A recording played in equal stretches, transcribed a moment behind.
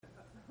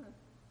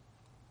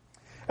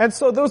And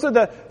so those are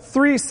the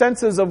three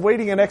senses of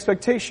waiting and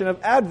expectation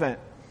of Advent.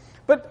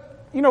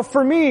 But,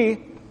 for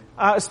me,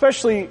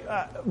 especially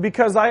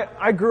because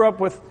I grew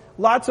up with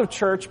lots of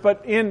church,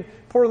 but in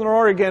Portland,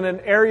 Oregon, an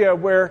area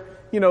where,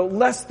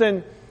 less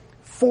than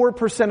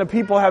 4% of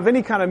people have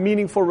any kind of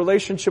meaningful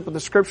relationship with the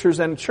Scriptures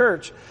and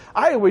church,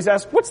 I always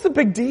ask, what's the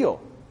big deal?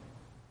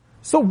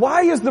 So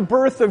why is the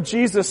birth of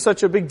Jesus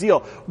such a big deal?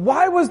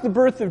 Why was the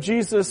birth of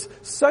Jesus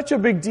such a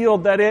big deal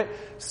that it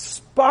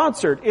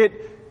sponsored,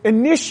 it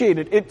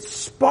initiated, it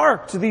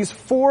sparked these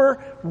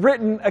 4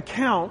 written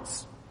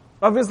accounts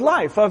of his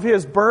life, of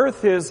his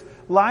birth, his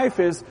life,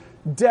 his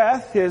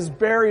death, his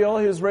burial,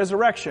 his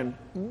resurrection?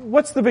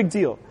 What's the big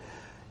deal?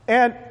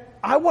 And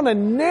I want to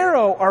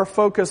narrow our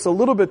focus a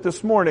little bit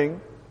this morning.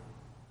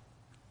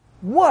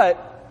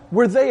 What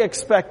were they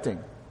expecting?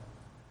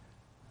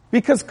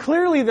 Because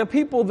clearly the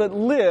people that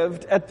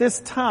lived at this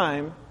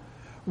time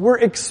were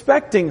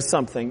expecting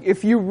something.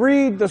 If you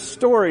read the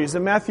stories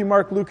in Matthew,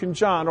 Mark, Luke, and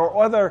John,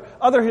 or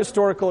other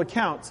historical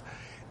accounts,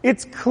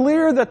 it's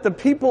clear that the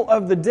people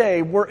of the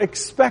day were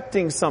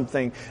expecting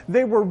something.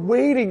 They were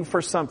waiting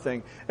for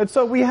something. And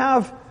so we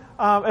have,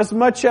 as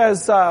much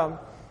as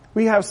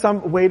we have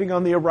some waiting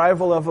on the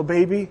arrival of a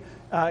baby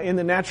in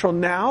the natural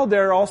now,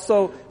 there are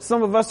also,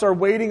 some of us are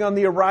waiting on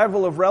the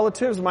arrival of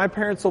relatives. My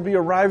parents will be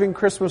arriving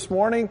Christmas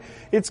morning.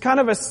 It's kind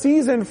of a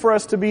season for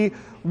us to be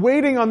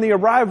waiting on the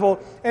arrival,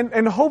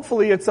 and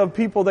hopefully it's of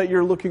people that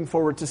you're looking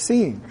forward to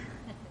seeing.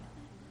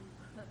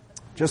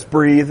 Just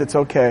breathe, it's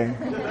okay.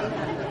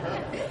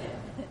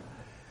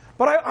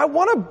 But I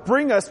want to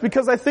bring us,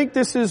 because I think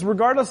this is,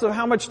 regardless of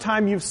how much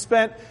time you've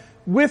spent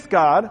with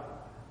God,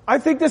 I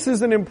think this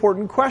is an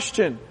important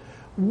question.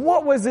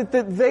 What was it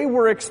that they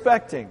were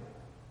expecting?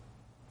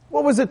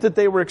 What was it that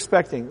they were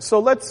expecting? So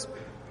let's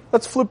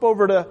flip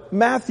over to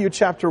Matthew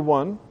chapter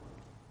 1.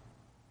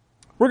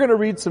 We're going to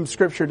read some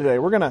scripture today.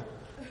 We're going to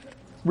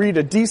read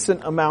a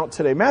decent amount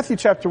today. Matthew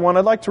chapter 1,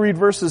 I'd like to read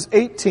verses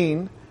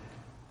 18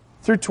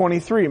 through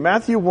 23.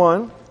 Matthew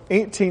 1,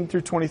 18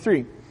 through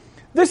 23.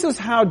 This is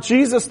how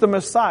Jesus the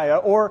Messiah,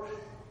 or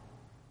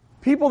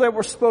people that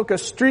spoke a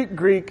street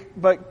Greek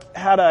but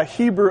had a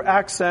Hebrew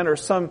accent or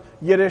some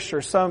Yiddish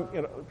or some,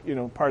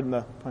 pardon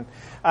the pun,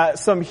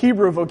 some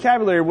Hebrew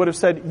vocabulary would have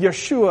said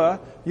Yeshua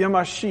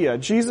Yamashiach,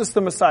 Jesus the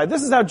Messiah.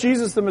 This is how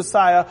Jesus the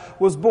Messiah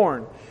was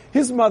born.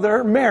 His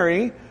mother,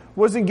 Mary,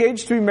 was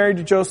engaged to be married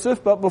to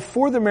Joseph, but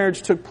before the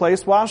marriage took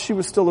place, while she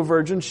was still a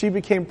virgin, she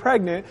became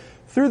pregnant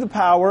through the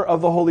power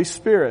of the Holy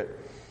Spirit.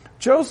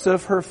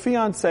 Joseph, her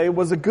fiancé,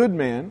 was a good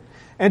man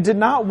and did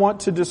not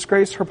want to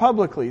disgrace her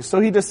publicly,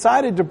 so he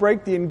decided to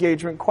break the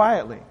engagement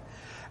quietly.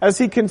 As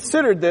he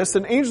considered this,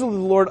 an angel of the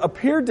Lord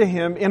appeared to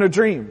him in a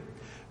dream.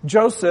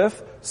 Joseph,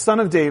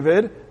 son of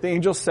David, the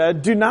angel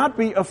said, "Do not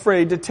be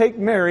afraid to take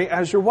Mary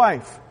as your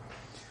wife,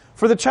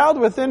 for the child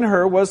within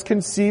her was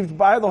conceived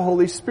by the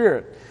Holy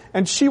Spirit,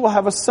 and she will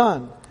have a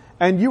son,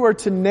 and you are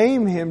to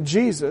name him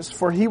Jesus,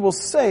 for he will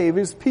save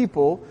his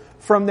people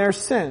from their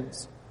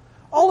sins."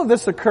 All of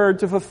this occurred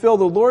to fulfill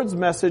the Lord's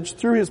message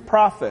through his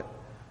prophet.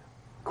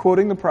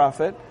 Quoting the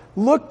prophet,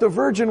 "Look, the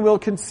virgin will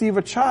conceive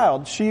a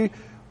child. She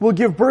will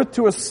give birth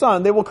to a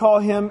son. They will call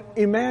him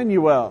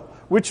Emmanuel,"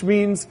 which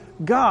means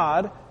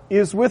God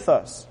is with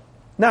us.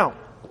 Now,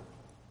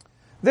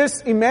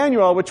 this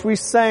Emmanuel, which we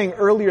sang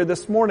earlier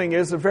this morning,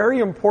 is a very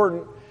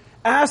important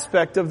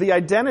aspect of the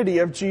identity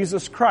of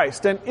Jesus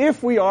Christ. And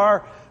if we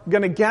are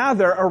going to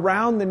gather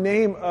around the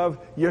name of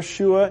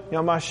Yeshua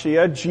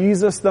Yamashiach,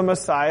 Jesus the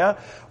Messiah,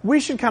 we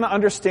should kind of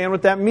understand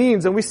what that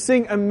means. And we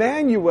sing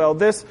Emmanuel,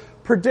 this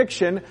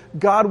prediction,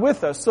 God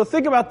with us. So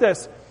think about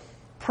this.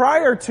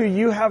 Prior to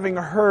you having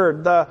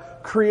heard the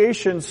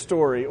creation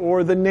story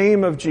or the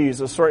name of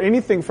Jesus or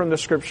anything from the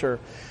Scripture,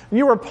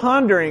 you were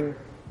pondering,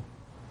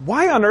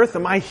 why on earth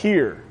am I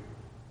here?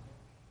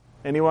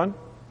 Anyone?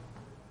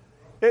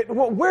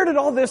 Where did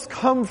all this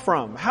come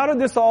from? How did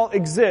this all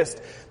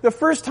exist? The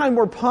first time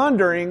we're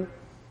pondering,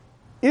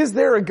 is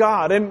there a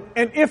God? And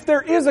if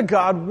there is a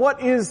God,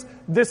 what is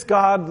this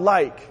God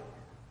like?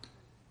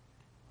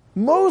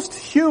 Most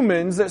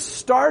humans that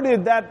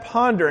started that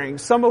pondering,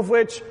 some of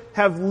which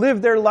have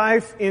lived their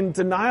life in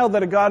denial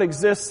that a God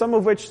exists, some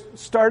of which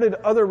started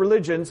other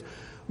religions,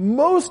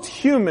 most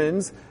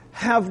humans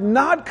have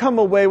not come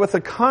away with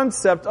a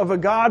concept of a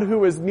God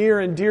who is near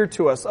and dear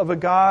to us, of a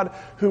God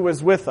who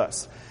is with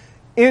us.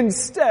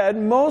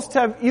 Instead, most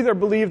have either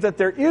believed that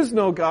there is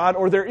no God,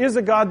 or there is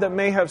a God that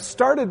may have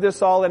started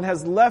this all and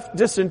has left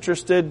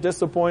disinterested,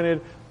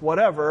 disappointed,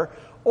 whatever,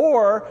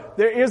 or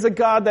there is a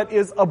God that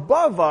is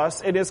above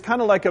us and is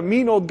kind of like a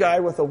mean old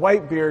guy with a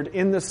white beard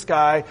in the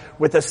sky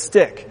with a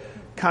stick,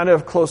 kind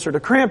of closer to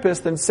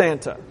Krampus than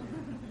Santa.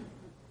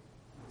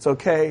 It's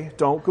okay,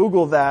 don't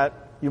Google that,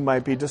 you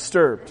might be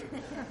disturbed.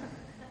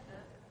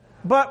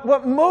 But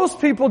what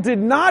most people did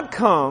not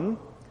come,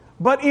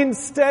 but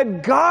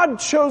instead God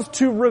chose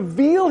to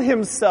reveal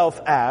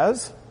himself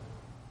as,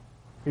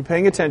 are you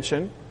paying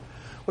attention,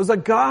 was a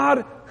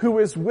God who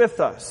is with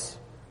us.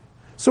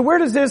 So where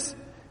does this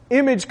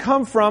image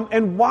come from,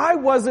 and why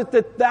was it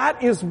that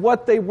that is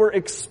what they were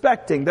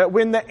expecting? That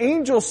when the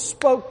angel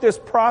spoke this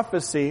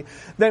prophecy,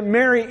 that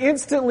Mary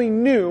instantly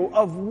knew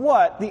of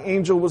what the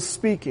angel was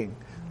speaking.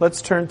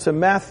 Let's turn to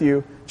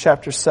Matthew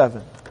chapter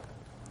 7.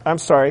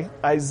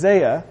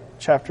 Isaiah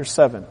chapter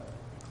 7.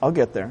 I'll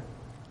get there.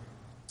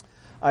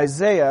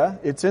 Isaiah,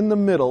 it's in the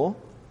middle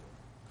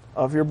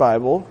of your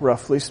Bible,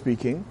 roughly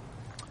speaking.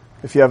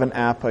 If you have an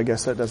app, I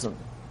guess that doesn't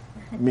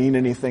mean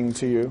anything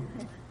to you.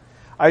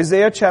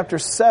 Isaiah chapter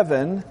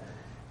 7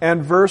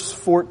 and verse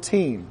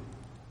 14.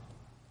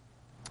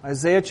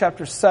 Isaiah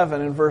chapter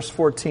 7 and verse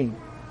 14.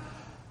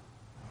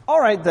 All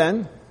right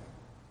then,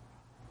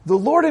 the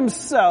Lord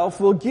himself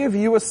will give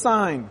you a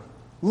sign.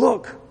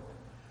 Look,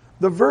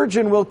 the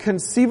virgin will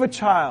conceive a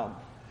child.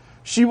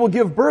 She will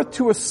give birth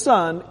to a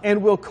son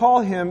and will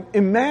call him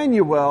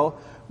Emmanuel,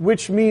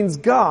 which means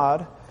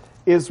God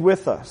is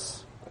with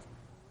us.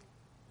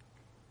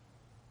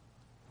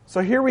 So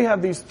here we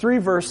have these 3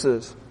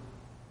 verses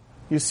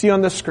you see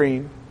on the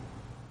screen.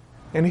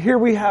 And here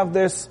we have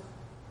this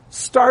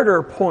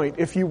starter point,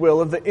 if you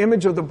will, of the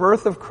image of the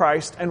birth of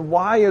Christ and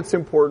why it's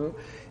important.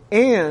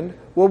 And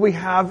what we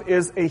have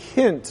is a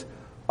hint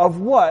of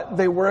what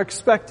they were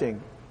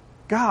expecting.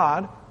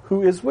 God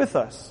who is with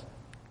us.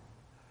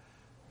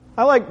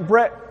 I like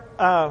Brett,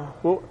 did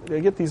I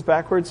get these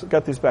backwards?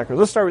 Got these backwards.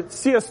 Let's start with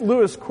C.S.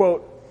 Lewis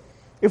quote.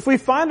 If we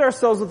find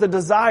ourselves with a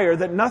desire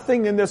that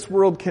nothing in this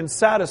world can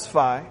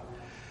satisfy,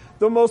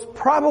 the most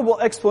probable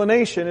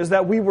explanation is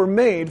that we were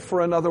made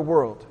for another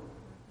world.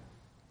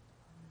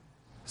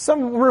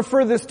 Some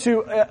refer this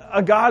to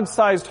a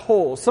God-sized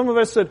hole. Some of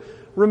us would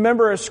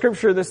remember a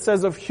scripture that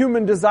says of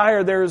human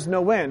desire there is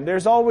no end.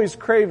 There's always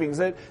cravings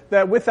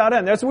that without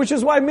end. Which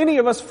is why many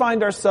of us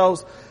find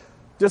ourselves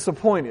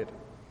disappointed.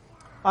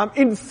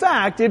 In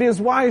fact, it is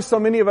why so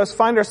many of us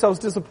find ourselves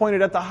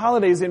disappointed at the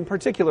holidays in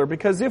particular,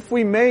 because if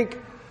we make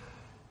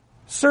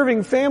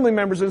serving family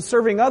members and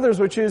serving others,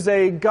 which is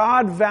a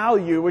God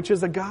value, which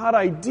is a God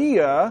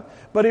idea,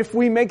 but if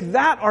we make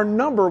that our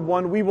number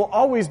one, we will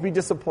always be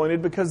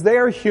disappointed because they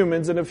are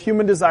humans, and of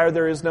human desire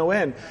there is no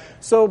end.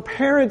 So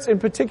parents in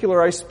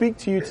particular, I speak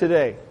to you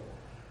today.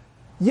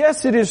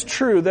 Yes, it is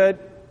true that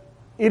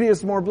it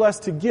is more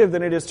blessed to give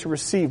than it is to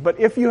receive, but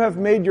if you have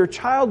made your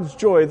child's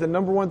joy the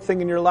number one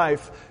thing in your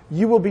life,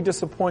 you will be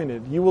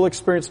disappointed. You will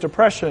experience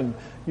depression.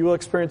 You will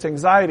experience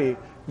anxiety.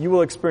 You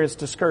will experience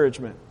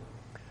discouragement.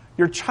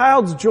 Your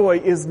child's joy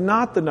is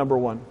not the number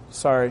one.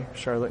 Sorry,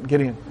 Charlotte,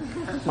 get in.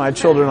 My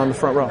children on the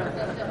front row.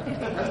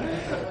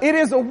 It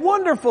is a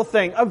wonderful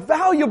thing, a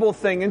valuable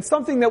thing, and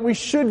something that we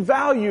should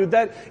value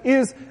that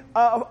is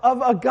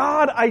of a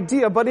God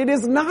idea, but it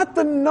is not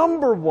the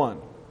number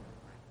one.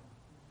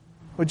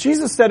 What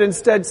Jesus said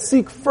instead,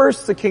 seek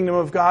first the kingdom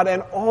of God,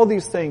 and all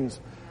these things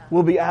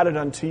will be added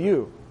unto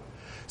you.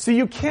 So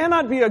you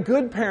cannot be a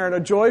good parent,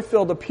 a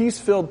joy-filled, a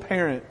peace-filled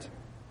parent,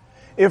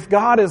 if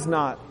God is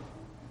not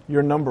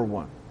your number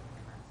one.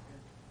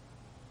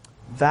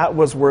 That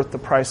was worth the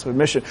price of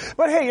admission.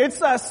 But hey,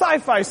 it's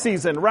sci-fi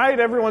season, right?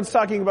 Everyone's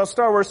talking about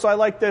Star Wars, so I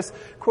like this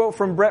quote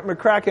from Brett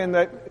McCracken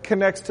that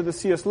connects to the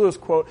C.S. Lewis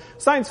quote.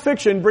 Science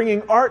fiction,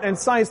 bringing art and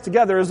science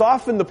together, is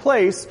often the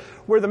place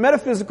where the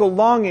metaphysical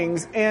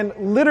longings and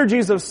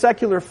liturgies of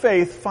secular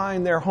faith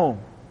find their home.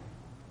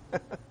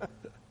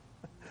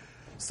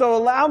 So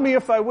allow me,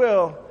 if I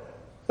will,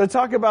 to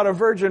talk about a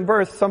virgin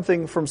birth,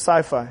 something from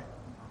sci-fi.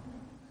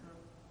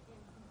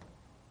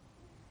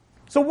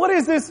 So what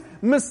is this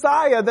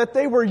Messiah that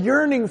they were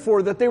yearning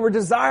for, that they were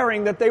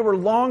desiring, that they were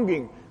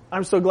longing?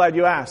 I'm so glad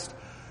you asked.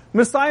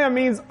 Messiah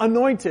means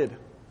anointed,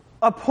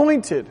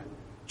 appointed,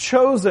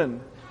 chosen,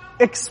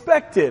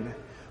 expected,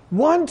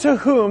 one to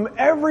whom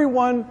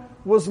everyone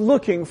was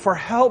looking for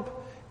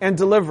help and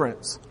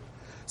deliverance.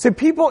 See,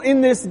 people in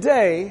this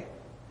day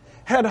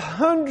had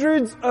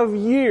hundreds of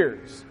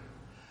years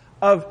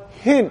of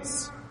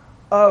hints,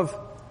 of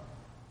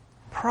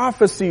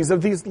prophecies,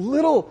 of these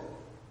little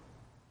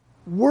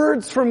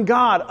words from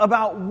God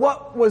about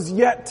what was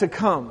yet to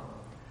come.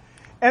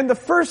 And the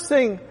first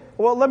thing,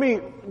 well, let me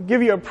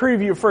give you a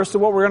preview first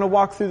of what we're going to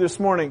walk through this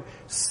morning.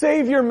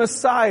 Savior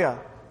Messiah.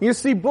 You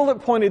see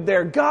bullet pointed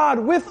there. God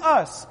with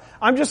us.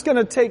 I'm just going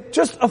to take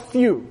just a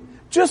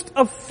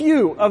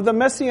few of the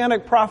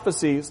messianic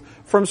prophecies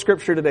from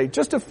Scripture today.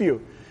 Just a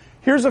few.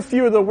 Here's a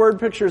few of the word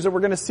pictures that we're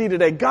going to see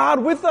today.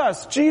 God with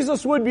us.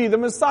 Jesus would be, the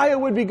Messiah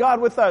would be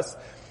God with us.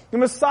 The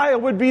Messiah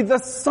would be the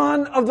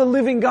Son of the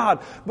living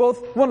God,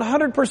 both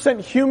 100%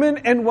 human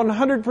and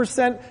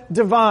 100%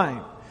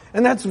 divine.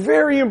 And that's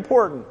very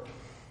important.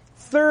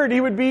 Third,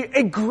 he would be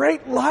a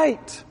great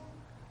light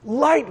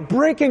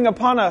breaking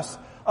upon us,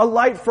 a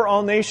light for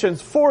all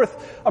nations.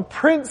 Fourth, a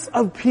Prince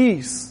of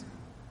Peace.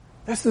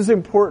 This is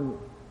important.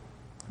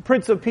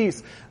 Prince of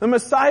Peace. The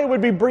Messiah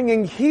would be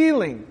bringing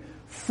healing,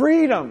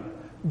 freedom,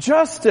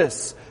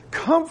 justice,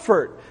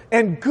 comfort,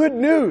 and good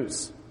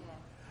news.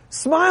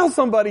 Smile,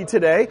 somebody,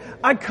 today.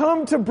 I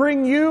come to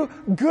bring you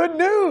good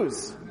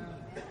news.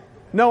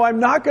 No, I'm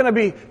not going to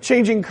be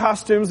changing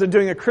costumes and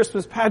doing a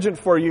Christmas pageant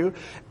for you,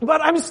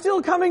 but I'm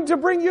still coming to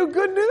bring you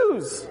good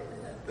news.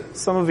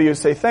 Some of you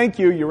say, thank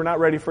you. You were not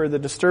ready for the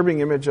disturbing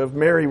image of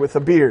Mary with a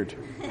beard.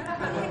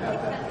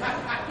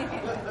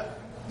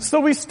 So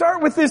we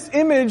start with this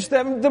image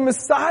that the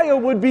Messiah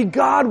would be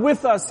God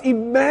with us,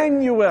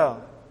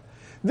 Emmanuel.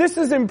 This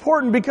is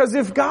important because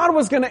if God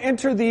was going to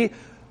enter the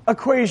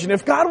equation,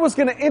 if God was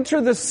going to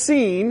enter the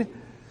scene,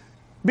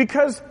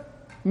 because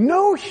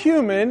no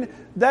human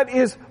that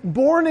is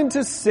born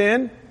into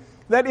sin,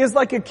 that is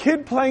like a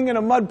kid playing in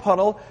a mud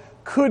puddle,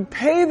 could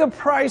pay the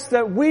price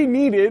that we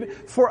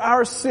needed for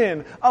our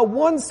sin. A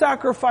one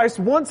sacrifice,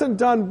 once and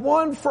done,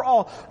 one for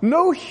all.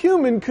 No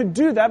human could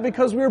do that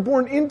because we were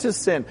born into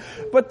sin.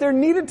 But there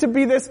needed to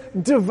be this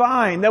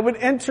divine that would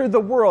enter the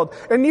world.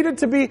 There needed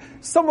to be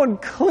someone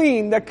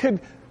clean that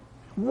could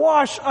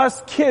wash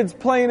us kids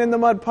playing in the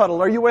mud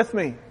puddle. Are you with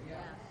me? Yeah.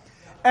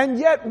 And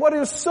yet what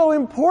is so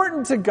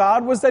important to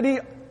God was that He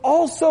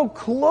also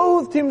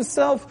clothed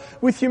Himself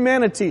with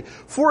humanity.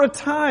 For a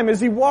time, as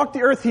He walked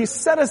the earth, He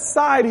set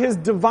aside His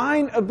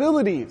divine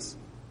abilities.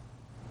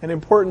 An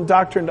important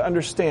doctrine to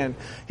understand.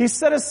 He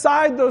set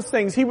aside those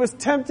things. He was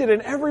tempted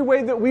in every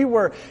way that we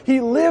were.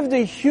 He lived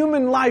a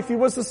human life. He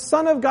was the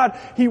Son of God.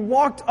 He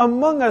walked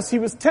among us. He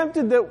was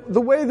tempted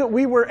the way that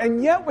we were,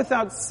 and yet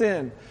without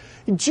sin.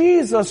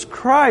 Jesus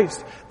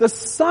Christ, the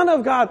Son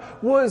of God,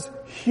 was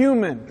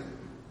human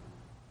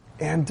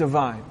and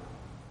divine.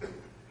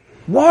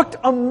 Walked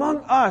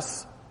among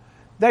us,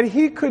 that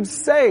He could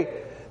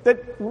say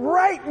that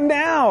right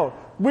now,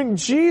 when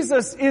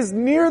Jesus is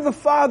near the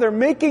Father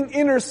making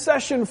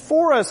intercession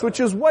for us, which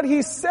is what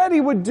He said He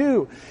would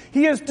do,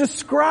 He is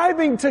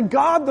describing to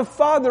God the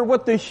Father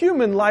what the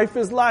human life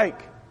is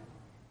like.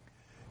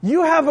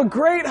 You have a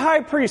great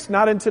high priest,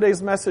 not in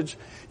today's message.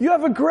 You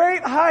have a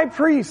great high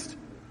priest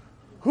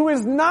who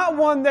is not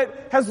one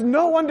that has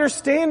no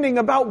understanding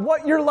about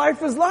what your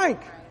life is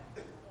like.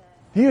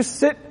 Do you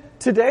sit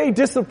today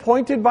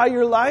disappointed by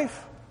your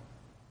life?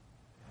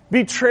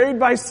 Betrayed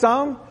by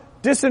some?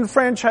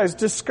 Disenfranchised,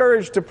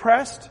 discouraged,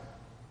 depressed?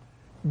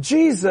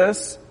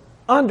 Jesus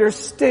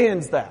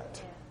understands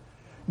that.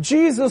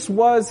 Jesus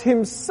was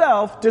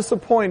Himself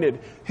disappointed,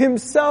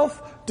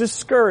 Himself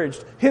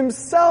discouraged,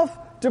 Himself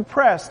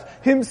depressed,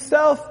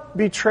 Himself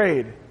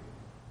betrayed.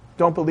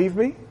 Don't believe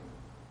me?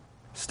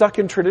 Stuck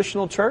in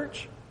traditional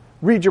church?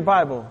 Read your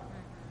Bible.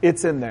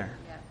 It's in there.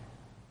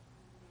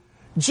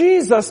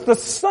 Jesus, the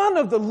Son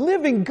of the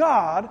living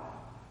God,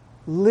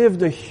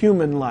 lived a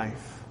human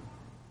life.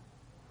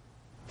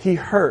 He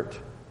hurt.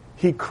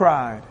 He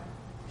cried.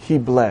 He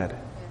bled.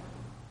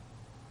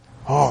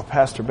 Oh,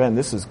 Pastor Ben,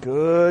 this is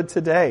good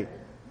today.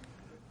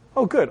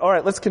 Oh, good. All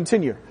right, let's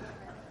continue.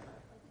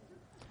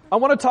 I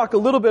want to talk a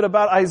little bit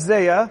about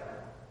Isaiah.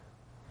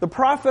 The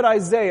prophet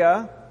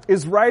Isaiah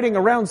is writing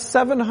around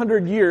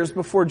 700 years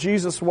before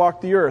Jesus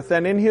walked the earth.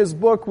 And in his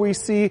book, we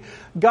see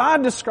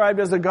God described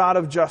as a God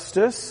of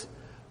justice,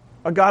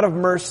 a God of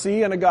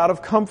mercy, and a God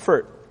of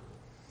comfort.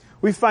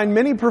 We find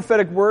many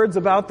prophetic words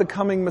about the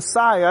coming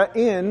Messiah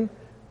in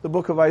the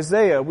book of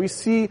Isaiah. We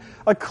see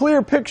a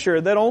clear picture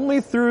that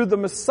only through the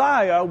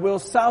Messiah will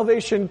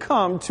salvation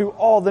come to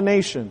all the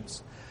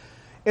nations.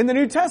 In the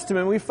New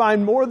Testament, we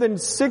find more than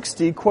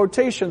 60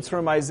 quotations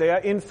from Isaiah.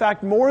 In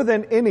fact, more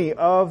than any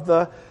of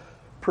the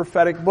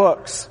prophetic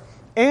books.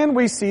 And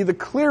we see the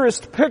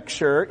clearest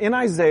picture in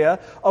Isaiah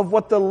of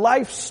what the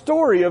life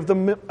story of the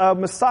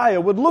Messiah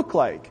would look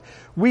like.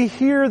 We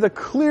hear the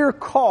clear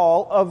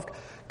call of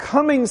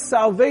coming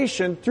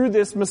salvation through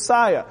this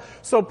Messiah.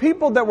 So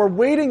people that were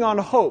waiting on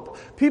hope,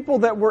 people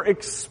that were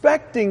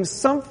expecting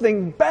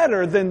something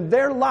better than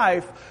their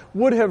life,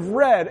 would have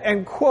read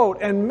and quote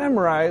and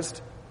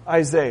memorized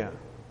Isaiah.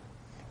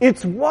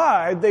 It's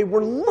why they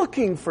were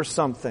looking for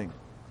something.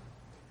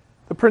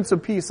 The Prince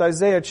of Peace,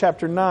 Isaiah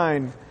chapter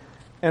 9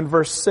 and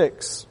verse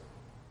 6.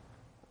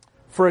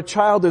 For a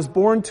child is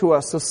born to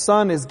us, a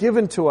son is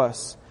given to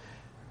us.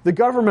 The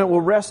government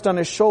will rest on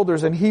His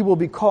shoulders, and He will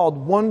be called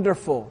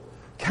Wonderful,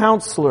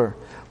 Counselor,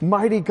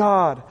 Mighty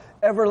God,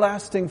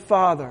 Everlasting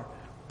Father,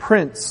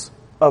 Prince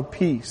of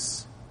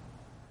Peace.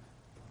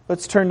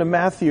 Let's turn to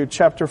Matthew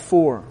chapter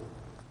 4.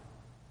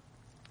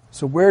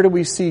 So where do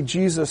we see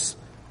Jesus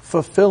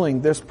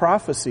fulfilling this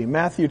prophecy?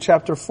 Matthew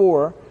chapter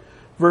 4,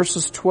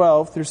 verses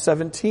 12 through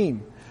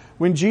 17.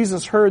 When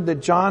Jesus heard that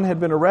John had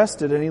been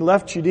arrested and he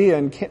left Judea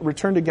and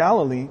returned to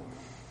Galilee,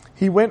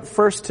 He went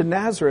first to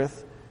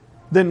Nazareth,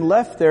 then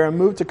left there and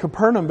moved to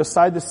Capernaum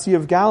beside the Sea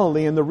of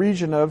Galilee in the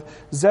region of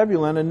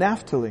Zebulun and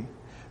Naphtali.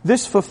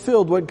 This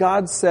fulfilled what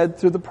God said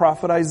through the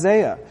prophet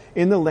Isaiah.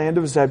 In the land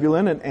of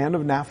Zebulun and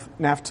of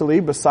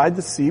Naphtali, beside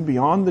the sea,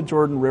 beyond the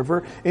Jordan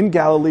River, in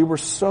Galilee where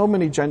so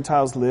many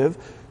Gentiles live,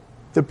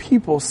 the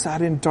people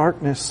sat in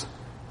darkness,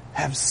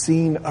 have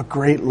seen a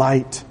great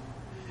light.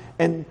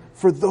 And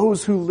for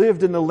those who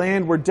lived in the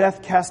land where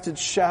death cast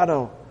its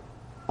shadow,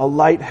 a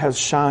light has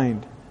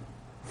shined.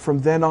 From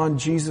then on,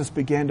 Jesus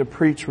began to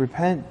preach,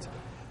 repent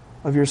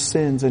of your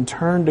sins and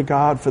turn to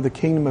God, for the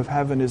kingdom of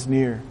heaven is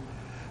near.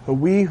 But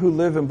we who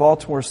live in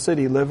Baltimore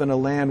City live in a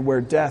land where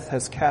death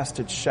has cast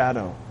its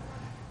shadow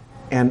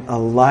and a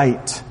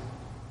light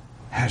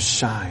has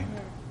shined.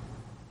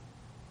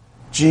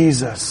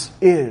 Jesus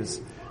is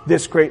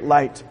this great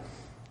light.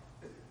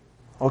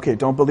 Okay,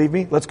 don't believe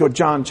me? Let's go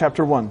John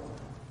chapter 1.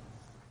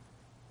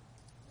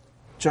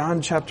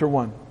 John chapter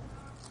 1.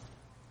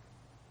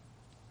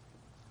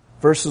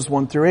 Verses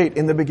 1 through 8.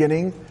 In the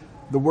beginning,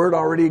 the Word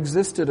already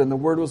existed, and the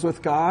Word was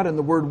with God, and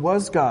the Word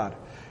was God.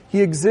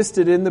 He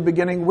existed in the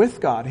beginning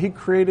with God.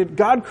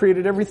 God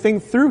created everything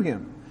through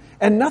Him,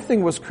 and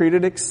nothing was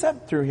created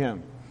except through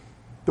Him.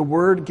 The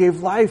Word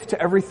gave life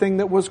to everything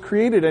that was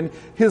created, and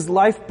His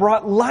life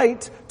brought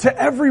light to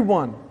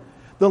everyone.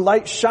 The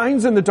light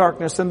shines in the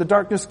darkness, and the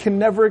darkness can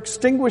never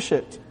extinguish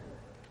it.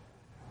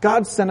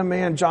 God sent a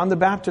man, John the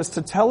Baptist,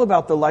 to tell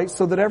about the light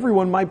so that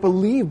everyone might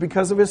believe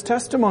because of his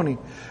testimony.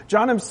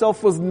 John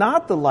himself was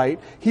not the light.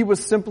 He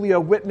was simply a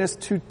witness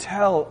to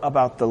tell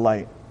about the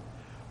light.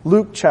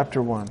 Luke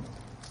chapter 1.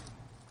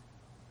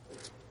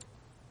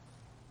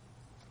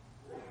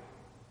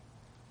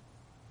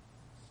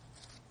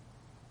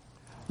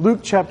 Luke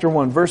chapter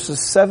 1,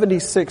 verses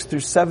 76 through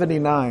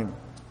 79.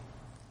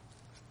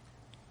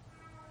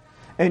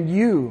 And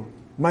you,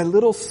 my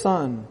little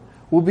son,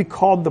 will be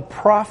called the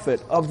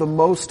prophet of the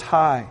Most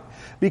High,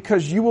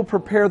 because you will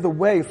prepare the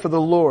way for the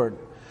Lord.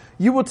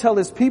 You will tell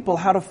His people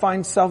how to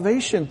find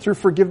salvation through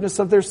forgiveness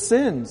of their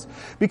sins.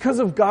 Because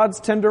of God's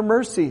tender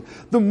mercy,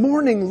 the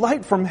morning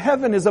light from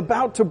heaven is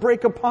about to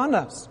break upon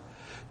us,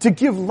 to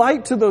give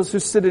light to those who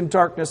sit in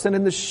darkness and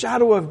in the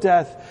shadow of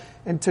death,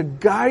 and to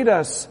guide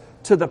us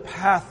to the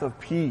path of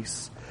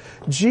peace.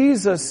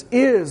 Jesus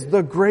is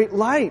the great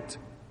light.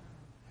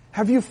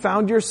 Have you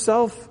found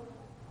yourself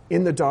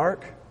in the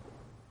dark?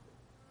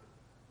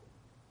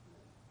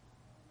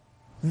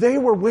 They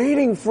were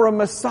waiting for a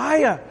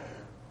Messiah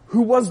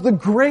who was the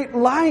great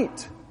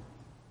light.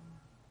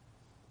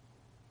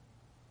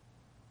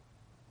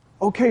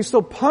 Okay,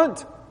 so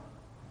punt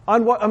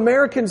on what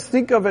Americans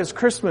think of as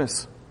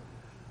Christmas,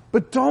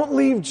 but don't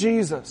leave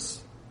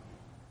Jesus.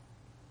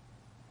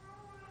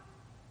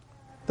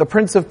 The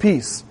Prince of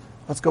Peace.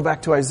 Let's go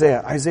back to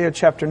Isaiah. Isaiah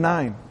chapter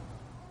 9.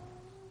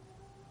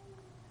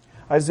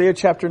 Isaiah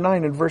chapter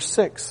 9 and verse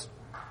 6.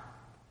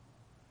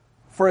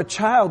 For a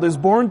child is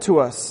born to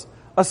us,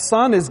 a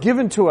son is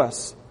given to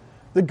us.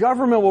 The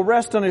government will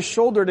rest on his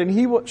shoulders, and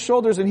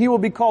he will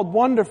be called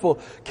Wonderful,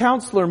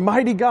 Counselor,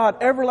 Mighty God,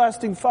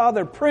 Everlasting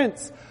Father,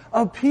 Prince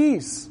of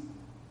Peace.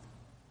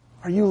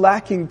 Are you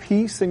lacking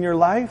peace in your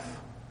life?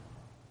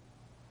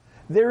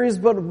 There is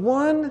but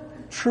one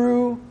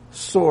true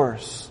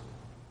source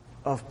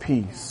of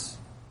peace.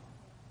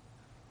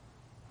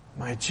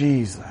 My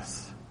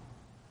Jesus.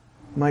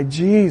 My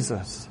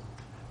Jesus.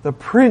 The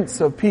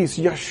Prince of Peace,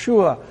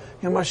 Yeshua,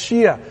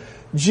 Hamashiach.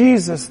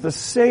 Jesus, the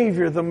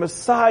Savior, the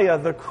Messiah,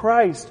 the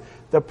Christ,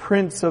 the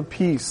Prince of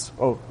Peace.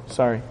 Oh,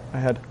 sorry. I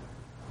had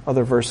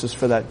other verses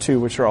for that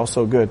too, which are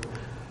also good.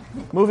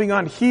 Moving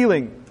on,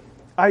 healing.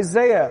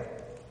 Isaiah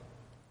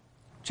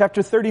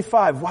chapter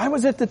 35. Why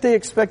was it that they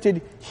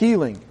expected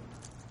healing?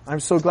 I'm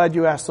so glad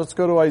you asked. Let's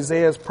go to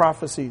Isaiah's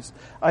prophecies.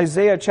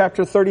 Isaiah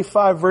chapter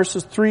 35,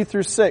 verses 3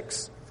 through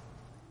 6.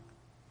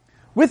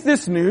 With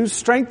this news,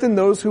 strengthen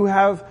those who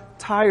have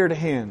tired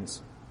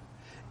hands,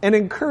 and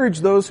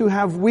encourage those who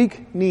have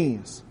weak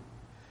knees.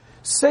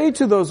 Say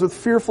to those with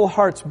fearful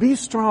hearts, be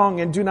strong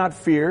and do not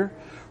fear,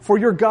 for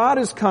your God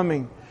is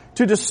coming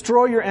to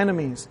destroy your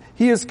enemies.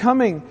 He is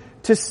coming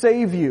to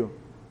save you.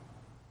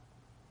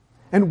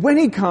 And when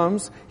He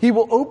comes, He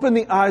will open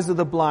the eyes of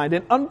the blind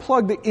and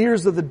unplug the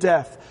ears of the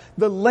deaf.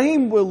 The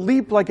lame will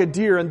leap like a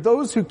deer, and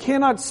those who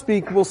cannot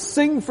speak will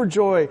sing for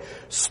joy.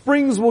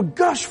 Springs will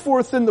gush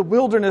forth in the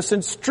wilderness,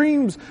 and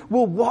streams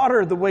will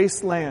water the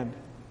wasteland.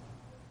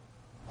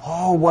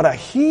 Oh, what a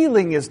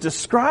healing is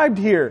described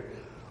here.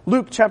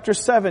 Luke chapter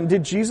 7.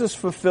 Did Jesus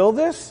fulfill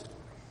this?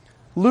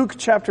 Luke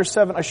chapter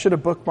 7. I should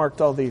have bookmarked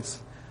all these.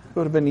 It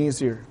would have been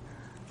easier.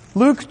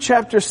 Luke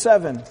chapter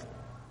 7.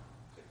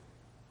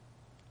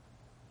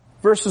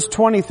 Verses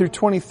 20 through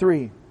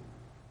 23.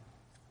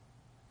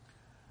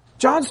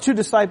 John's two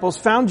disciples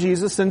found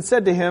Jesus and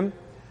said to Him,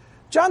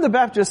 John the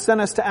Baptist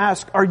sent us to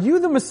ask, are you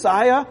the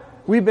Messiah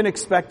we've been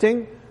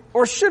expecting,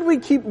 or should we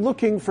keep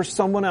looking for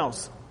someone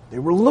else? They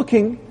were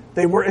looking.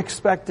 They were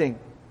expecting.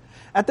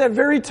 At that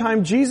very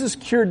time, Jesus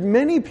cured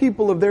many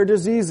people of their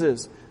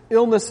diseases,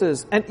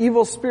 illnesses, and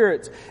evil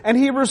spirits, and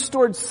He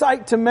restored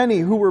sight to many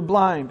who were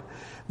blind.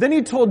 Then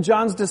He told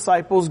John's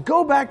disciples,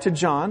 go back to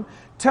John,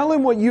 tell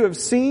him what you have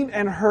seen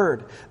and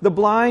heard. The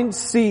blind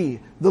see,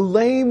 the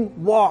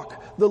lame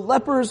walk, the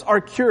lepers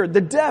are cured,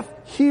 the deaf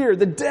hear,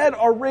 the dead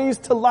are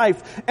raised to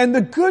life, and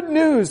the good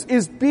news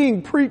is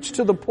being preached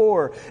to the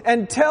poor.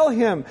 And tell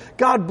him,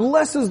 God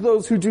blesses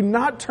those who do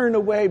not turn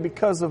away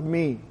because of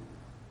me.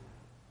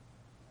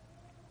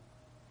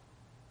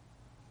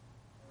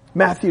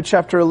 Matthew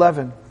chapter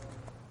 11.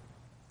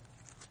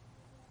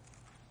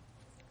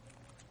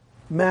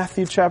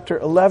 Matthew chapter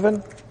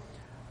 11,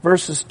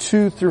 verses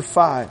 2 through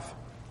 5.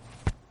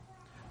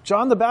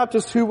 John the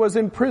Baptist, who was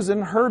in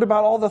prison, heard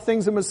about all the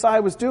things the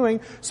Messiah was doing,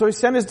 so he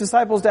sent his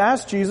disciples to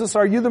ask Jesus,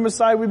 are you the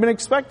Messiah we've been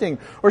expecting?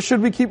 Or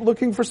should we keep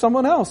looking for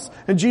someone else?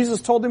 And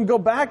Jesus told him, go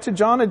back to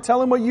John and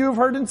tell him what you have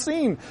heard and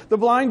seen. The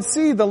blind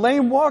see, the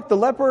lame walk, the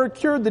leper are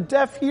cured, the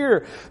deaf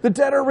hear, the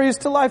dead are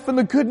raised to life, and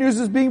the good news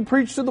is being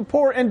preached to the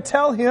poor. And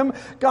tell him,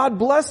 God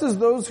blesses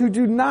those who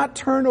do not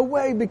turn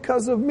away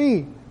because of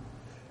me.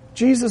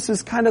 Jesus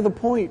is kind of the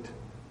point.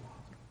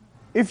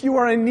 If you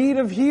are in need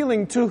of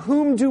healing, to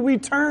whom do we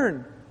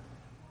turn?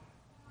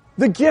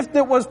 The gift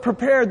that was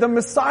prepared, the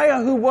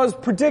Messiah who was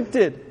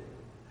predicted.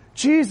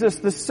 Jesus,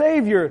 the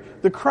Savior,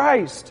 the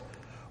Christ.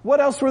 What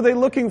else were they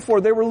looking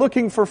for? They were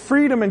looking for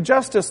freedom and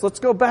justice. Let's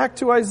go back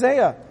to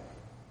Isaiah.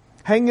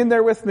 Hang in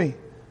there with me.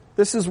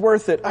 This is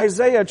worth it.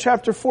 Isaiah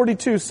chapter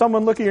 42.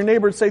 Someone look at your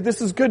neighbor and say,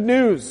 this is good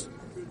news.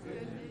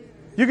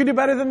 You can do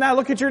better than that.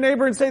 Look at your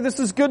neighbor and say, this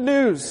is good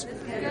news.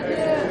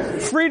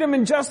 Freedom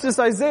and justice.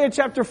 Isaiah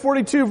chapter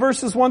 42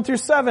 verses 1 through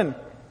 7.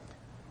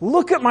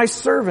 Look at my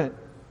servant,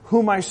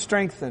 whom I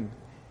strengthen.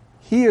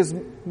 He is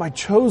my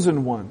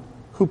chosen one,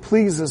 who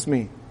pleases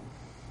me.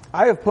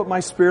 I have put my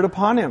spirit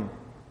upon him.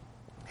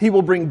 He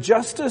will bring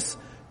justice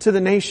to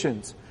the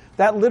nations.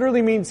 That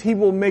literally means he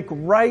will make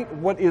right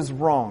what is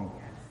wrong.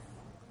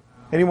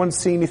 Anyone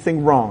see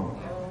anything wrong?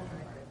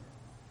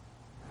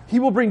 He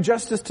will bring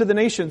justice to the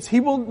nations. He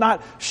will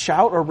not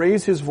shout or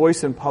raise his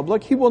voice in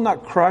public. He will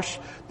not crush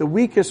the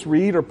weakest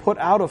reed or put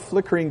out a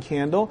flickering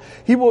candle.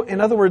 He will,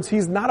 in other words,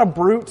 he's not a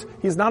brute.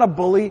 He's not a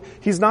bully.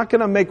 He's not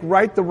going to make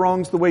right the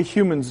wrongs the way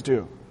humans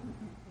do.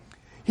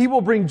 He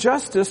will bring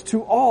justice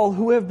to all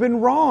who have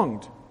been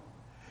wronged.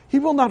 He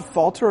will not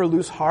falter or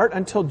lose heart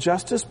until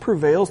justice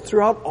prevails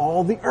throughout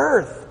all the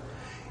earth.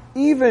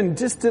 Even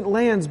distant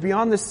lands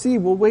beyond the sea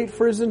will wait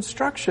for his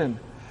instruction.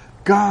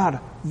 God,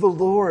 the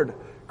Lord,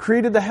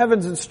 created the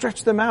heavens and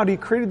stretched them out. He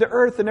created the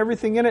earth and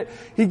everything in it.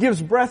 He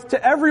gives breath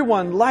to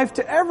everyone, life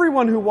to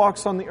everyone who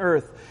walks on the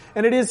earth.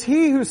 And it is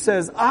He who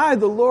says, I,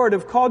 the Lord,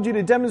 have called you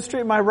to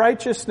demonstrate my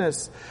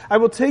righteousness. I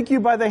will take you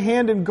by the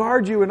hand and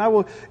guard you, and I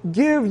will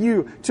give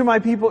you to my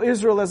people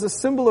Israel as a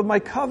symbol of my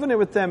covenant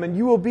with them, and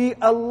you will be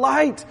a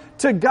light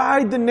to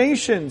guide the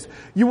nations.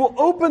 You will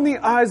open the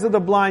eyes of the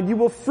blind. You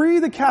will free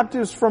the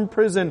captives from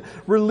prison,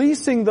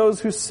 releasing those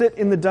who sit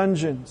in the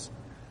dungeons.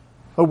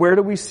 But where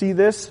do we see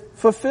this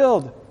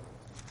fulfilled?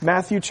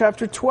 Matthew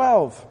chapter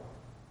 12.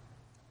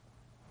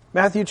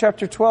 Matthew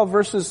chapter 12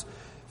 verses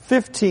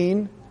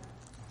 15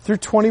 through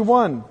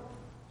 21.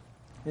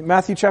 In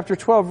Matthew chapter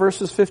 12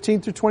 verses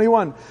 15 through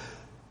 21.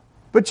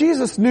 But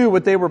Jesus knew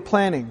what they were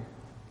planning.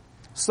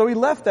 So He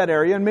left that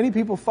area and many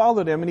people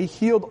followed Him, and He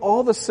healed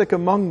all the sick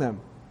among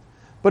them.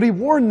 But He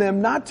warned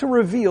them not to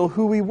reveal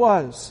who He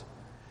was.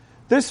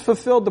 This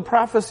fulfilled the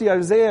prophecy of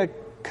Isaiah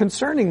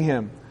concerning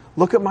Him.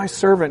 Look at my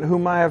servant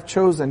whom I have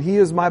chosen. He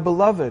is my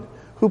beloved,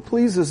 who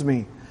pleases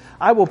me.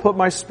 I will put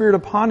my spirit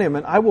upon him,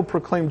 and I will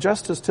proclaim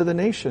justice to the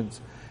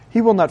nations.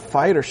 He will not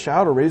fight or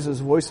shout or raise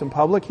his voice in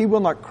public. He will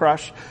not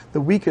crush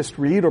the weakest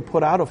reed or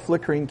put out a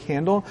flickering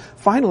candle.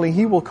 Finally,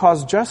 he will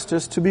cause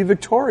justice to be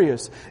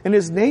victorious, and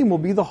his name will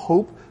be the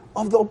hope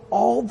of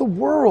all the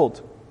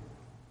world.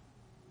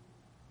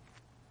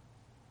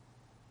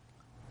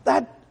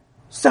 That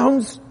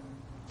sounds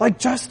like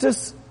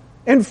justice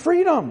and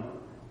freedom.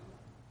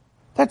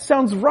 That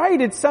sounds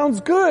right. It sounds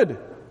good.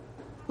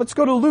 Let's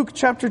go to Luke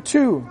chapter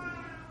 2.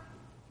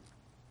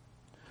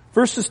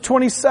 Verses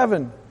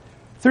 27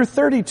 through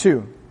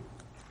 32.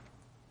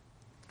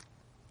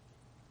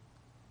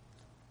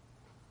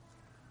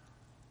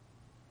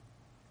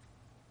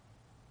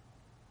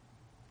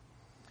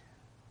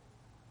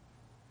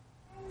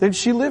 Then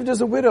she lived as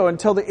a widow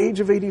until the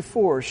age of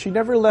 84. She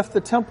never left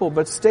the temple,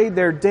 but stayed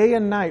there day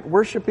and night,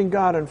 worshiping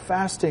God and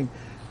fasting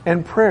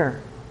and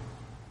prayer.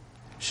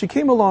 She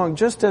came along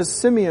just as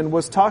Simeon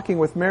was talking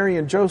with Mary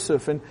and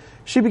Joseph, and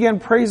she began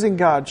praising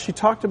God. She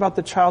talked about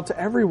the child to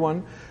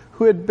everyone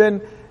who had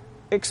been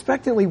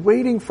expectantly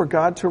waiting for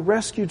God to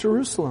rescue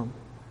Jerusalem.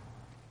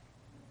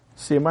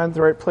 See, am I in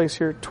the right place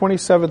here?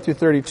 27 through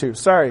 32.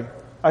 Sorry,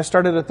 I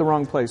started at the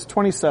wrong place.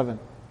 27.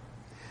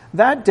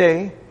 That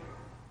day,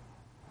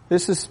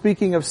 this is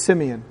speaking of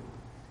Simeon.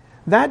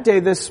 That day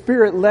the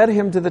Spirit led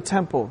him to the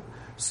temple.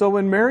 So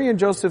when Mary and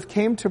Joseph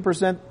came to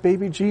present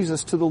baby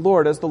Jesus to the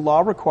Lord as the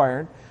law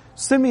required,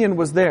 Simeon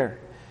was there.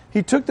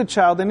 He took the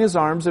child in his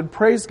arms and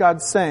praised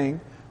God,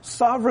 saying,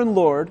 Sovereign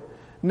Lord,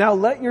 now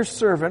let your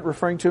servant,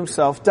 referring to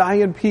himself, die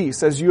in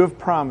peace as you have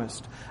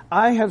promised.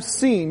 I have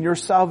seen your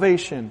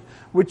salvation,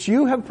 which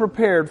you have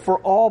prepared for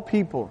all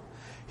people.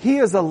 He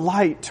is a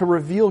light to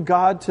reveal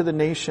God to the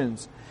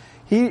nations.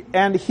 He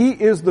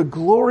is the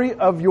glory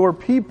of your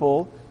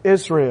people,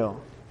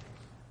 Israel.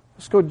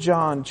 Let's go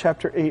John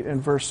chapter 8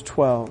 and verse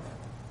 12.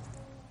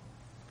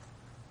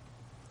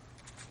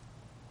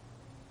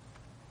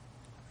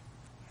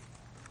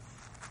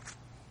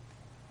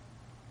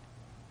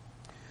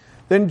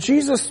 Then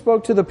Jesus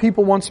spoke to the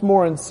people once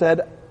more and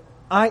said,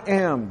 I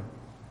am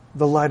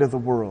the light of the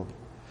world.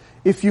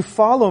 If you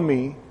follow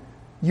me,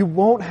 you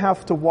won't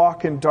have to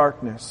walk in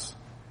darkness,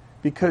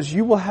 because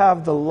you will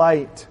have the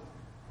light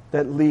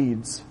that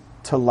leads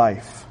to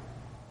life.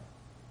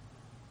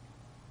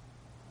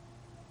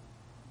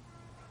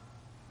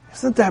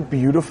 Isn't that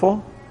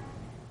beautiful?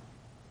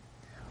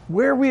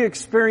 Where we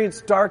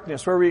experience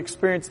darkness, where we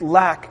experience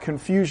lack,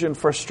 confusion,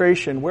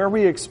 frustration, where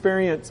we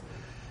experience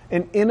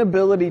an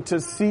inability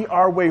to see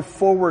our way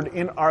forward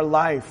in our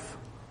life,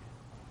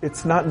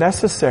 it's not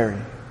necessary.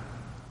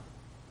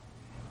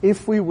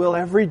 If we will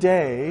every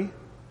day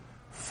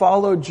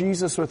follow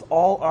Jesus with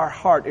all our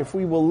heart, if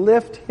we will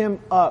lift Him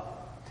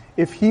up,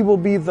 if He will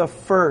be the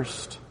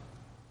first,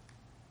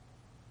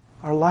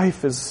 our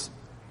life is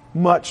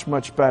much,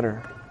 much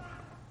better.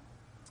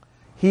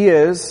 He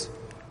is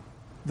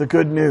the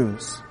good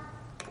news.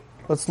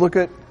 Let's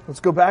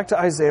go back to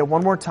Isaiah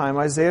one more time.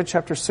 Isaiah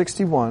chapter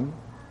 61,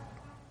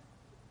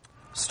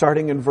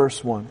 starting in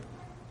verse 1.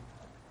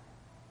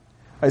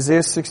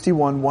 Isaiah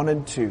 61, 1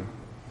 and 2.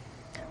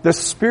 The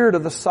Spirit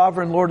of the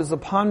Sovereign Lord is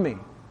upon me,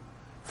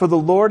 for the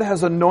Lord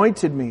has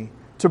anointed me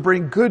to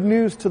bring good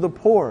news to the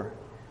poor.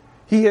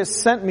 He has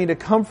sent me to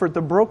comfort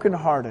the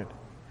brokenhearted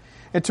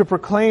and to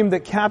proclaim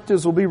that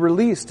captives will be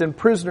released and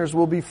prisoners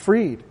will be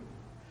freed.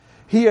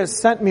 He has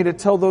sent me to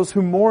tell those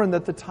who mourn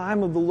that the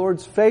time of the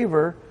Lord's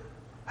favor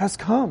has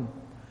come,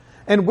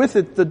 and with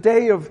it the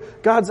day of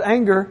God's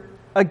anger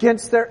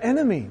against their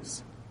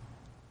enemies.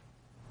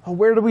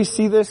 Where do we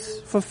see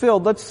this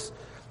fulfilled? Let's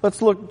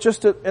look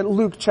just at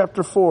Luke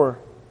chapter 4,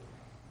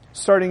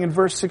 starting in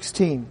verse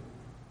 16.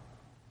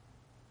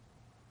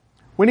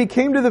 When he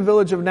came to the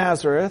village of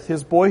Nazareth,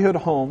 his boyhood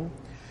home,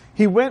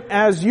 he went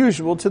as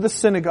usual to the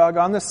synagogue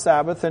on the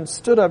Sabbath and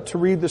stood up to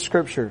read the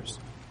Scriptures.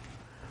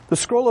 The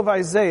scroll of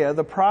Isaiah,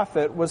 the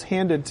prophet, was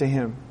handed to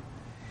him.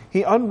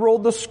 He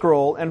unrolled the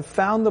scroll and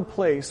found the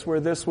place where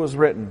this was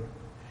written,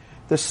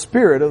 "The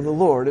Spirit of the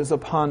Lord is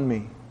upon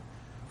me,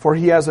 for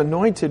He has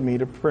anointed me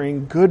to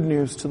bring good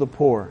news to the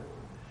poor.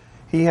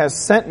 He has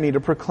sent me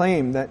to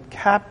proclaim that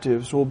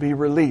captives will be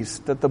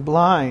released, that the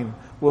blind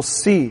will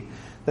see,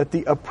 that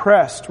the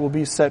oppressed will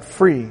be set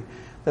free,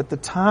 that the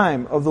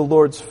time of the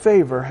Lord's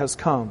favor has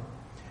come."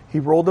 He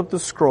rolled up the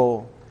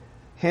scroll,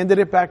 handed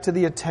it back to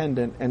the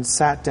attendant, and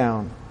sat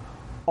down.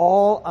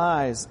 All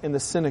eyes in the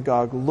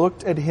synagogue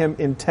looked at him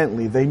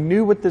intently. They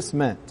knew what this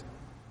meant.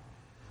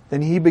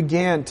 Then he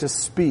began to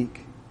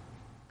speak.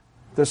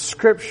 "The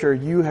scripture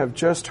you have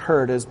just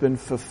heard has been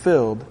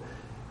fulfilled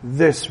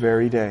this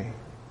very day."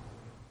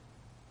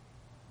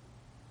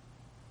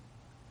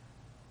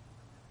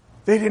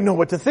 They didn't know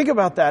what to think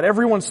about that.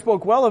 Everyone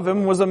spoke well of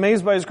him, was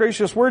amazed by his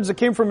gracious words that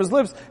came from his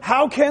lips.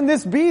 "How can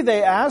this be?"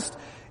 they asked.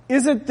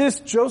 "Isn't this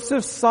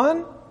Joseph's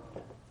son?"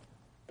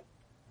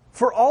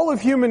 For all of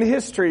human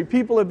history,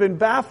 people have been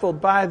baffled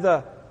by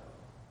the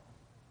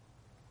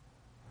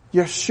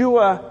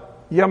Yeshua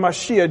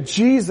Yamashiach,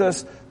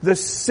 Jesus, the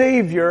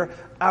Savior,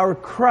 our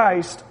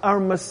Christ, our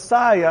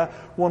Messiah,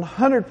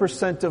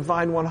 100%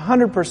 divine,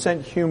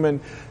 100%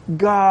 human,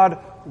 God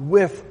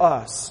with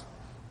us.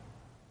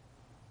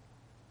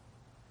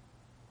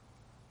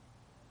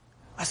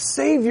 A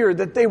Savior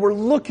that they were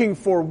looking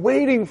for,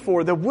 waiting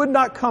for, that would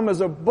not come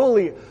as a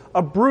bully,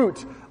 a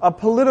brute, a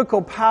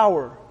political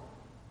power,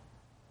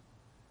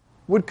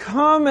 would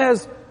come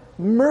as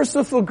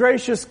merciful,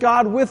 gracious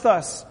God with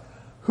us,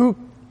 who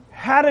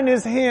had in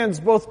His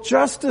hands both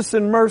justice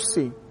and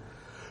mercy,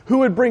 who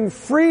would bring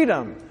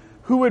freedom,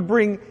 who would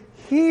bring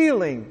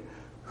healing,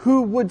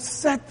 who would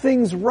set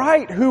things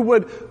right, who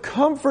would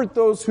comfort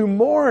those who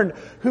mourn,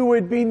 who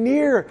would be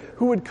near,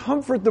 who would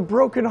comfort the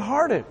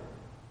brokenhearted.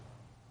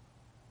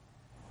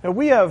 Now,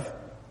 we have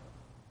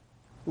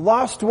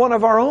lost one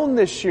of our own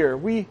this year.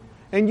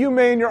 And you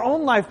may in your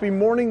own life be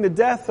mourning the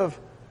death of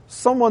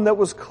someone that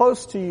was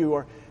close to you,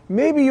 or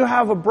maybe you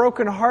have a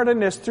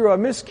brokenheartedness through a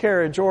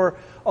miscarriage or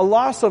a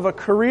loss of a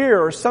career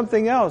or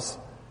something else.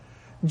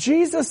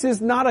 Jesus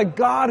is not a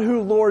God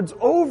who lords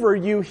over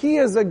you. He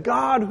is a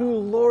God who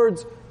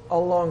lords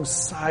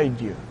alongside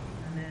you.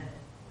 Amen.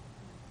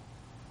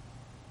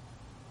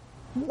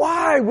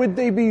 Why would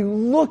they be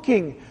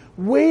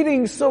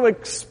waiting so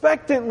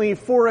expectantly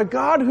for a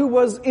God who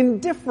was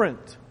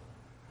indifferent,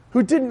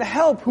 who didn't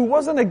help, who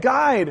wasn't a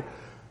guide,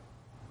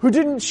 who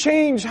didn't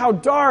change how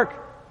dark,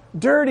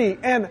 dirty,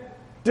 and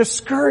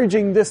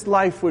discouraging this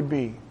life would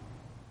be?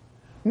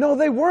 No,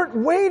 they weren't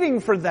waiting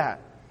for that.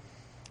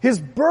 His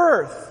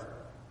birth,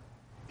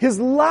 His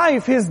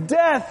life, His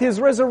death, His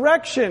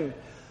resurrection,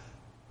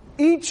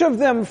 each of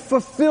them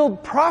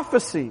fulfilled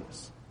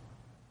prophecies.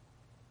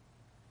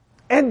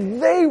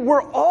 And they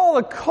were all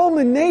a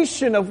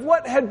culmination of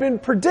what had been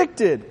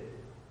predicted.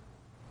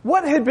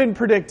 What had been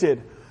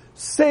predicted?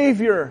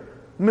 Savior,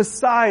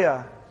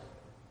 Messiah.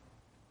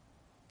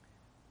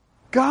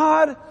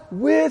 God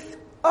with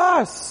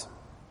us.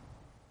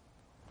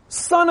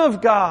 Son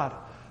of God,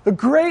 a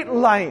great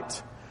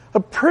light, a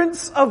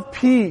Prince of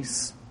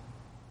Peace,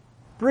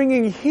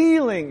 bringing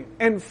healing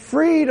and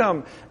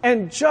freedom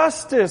and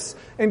justice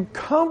and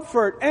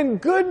comfort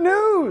and good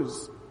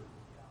news.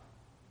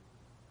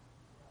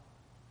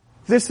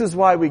 This is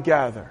why we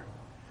gather.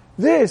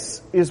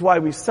 This is why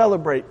we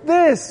celebrate.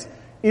 This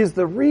is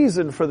the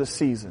reason for the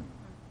season.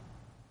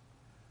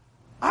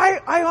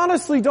 I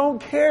honestly don't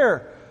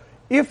care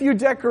if you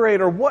decorate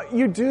or what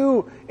you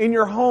do in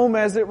your home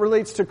as it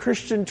relates to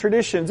Christian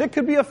traditions. It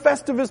could be a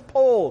Festivus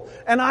pole,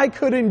 and I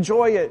could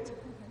enjoy it.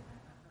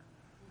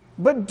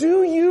 But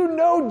do you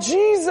know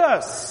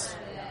Jesus?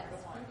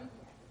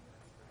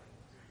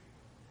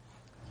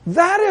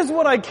 That is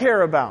what I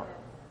care about.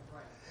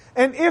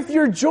 And if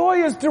your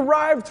joy is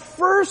derived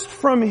first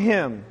from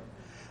Him,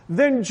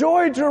 then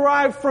joy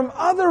derived from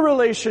other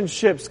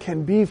relationships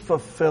can be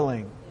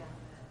fulfilling.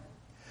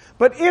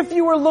 But if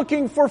you are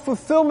looking for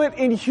fulfillment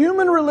in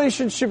human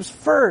relationships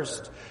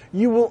first,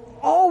 you will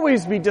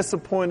always be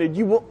disappointed.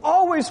 You will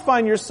always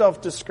find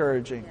yourself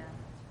discouraging.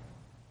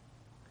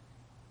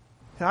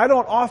 Now, I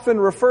don't often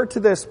refer to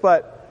this,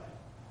 but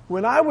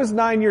when I was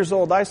 9 years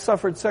old, I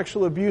suffered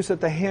sexual abuse at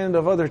the hand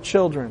of other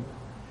children.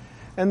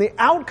 And the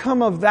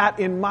outcome of that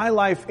in my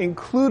life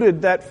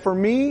included that for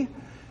me,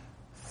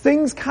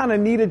 things kind of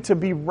needed to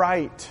be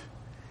right.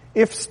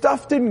 If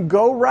stuff didn't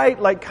go right,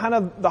 like kind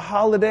of the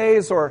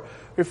holidays, or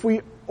if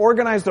we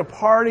organized a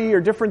party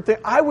or different things,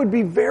 I would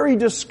be very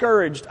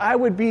discouraged. I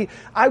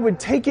would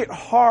take it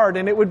hard,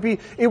 and it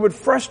would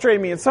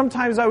frustrate me. And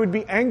sometimes I would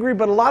be angry,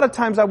 but a lot of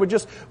times I would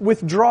just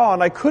withdraw,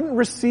 and I couldn't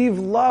receive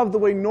love the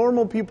way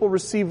normal people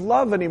receive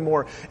love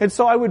anymore. And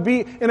so I would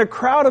be in a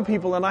crowd of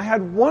people, and I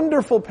had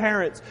wonderful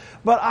parents,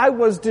 but I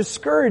was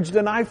discouraged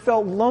and I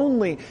felt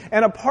lonely.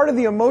 And a part of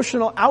the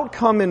emotional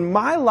outcome in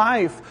my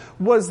life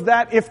was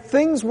that if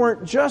things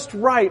weren't just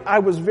right, I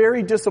was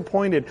very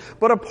disappointed.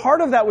 But a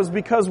part of that was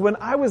because when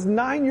I was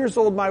 9 years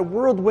old, my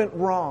world went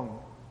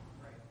wrong.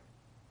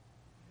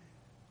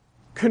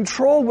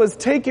 Control was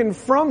taken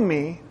from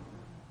me,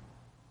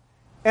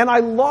 and I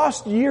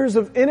lost years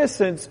of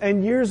innocence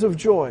and years of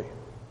joy.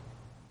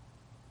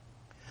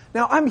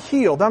 Now, I'm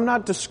healed. I'm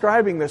not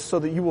describing this so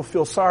that you will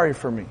feel sorry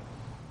for me.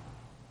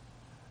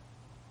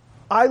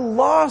 I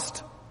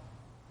lost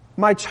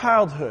my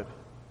childhood.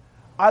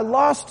 I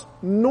lost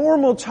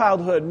normal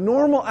childhood,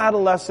 normal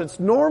adolescence,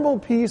 normal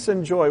peace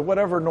and joy,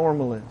 whatever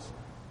normal is.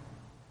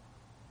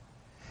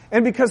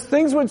 And because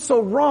things went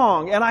so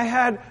wrong, and I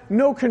had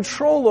no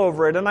control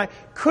over it, and I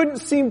couldn't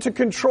seem to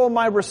control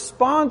my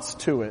response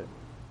to it,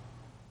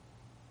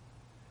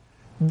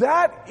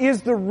 that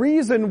is the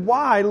reason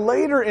why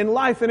later in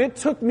life, and it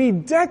took me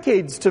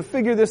decades to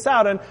figure this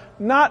out, and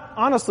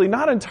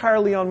not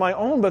entirely on my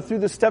own, but through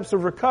the steps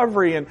of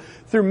recovery and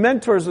through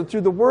mentors and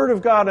through the Word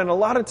of God, and a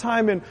lot of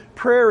time in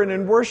prayer and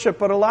in worship,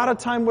 but a lot of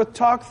time with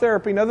talk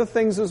therapy and other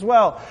things as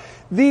well.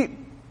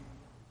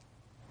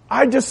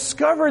 I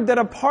discovered that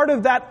a part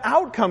of that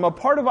outcome,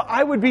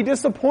 I would be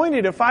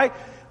disappointed if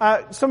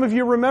some of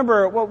you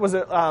remember, what was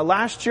it,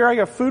 last year I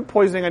got food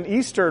poisoning on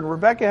Easter, and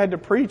Rebecca had to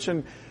preach,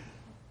 and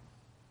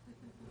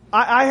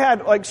I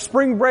had like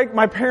spring break.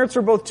 My parents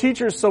are both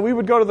teachers, so we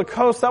would go to the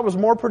coast. That was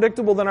more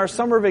predictable than our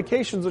summer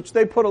vacations, which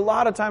they put a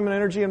lot of time and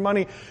energy and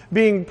money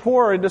being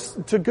poor and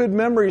just to good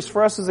memories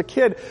for us as a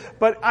kid.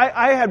 But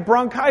I had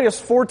bronchitis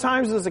 4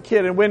 times as a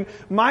kid, and when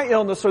my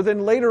illness, or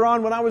then later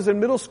on when I was in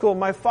middle school,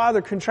 my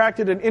father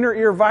contracted an inner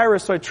ear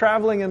virus, so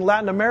traveling in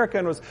Latin America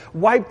and was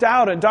wiped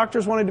out, and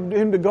doctors wanted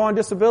him to go on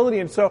disability,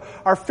 and so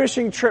our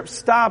fishing trip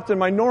stopped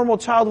and my normal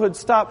childhood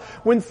stopped.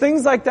 When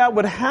things like that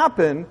would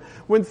happen,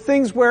 when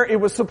things where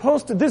it was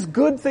this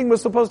good thing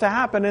was supposed to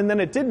happen and then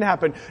it didn't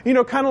happen. You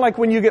know, kind of like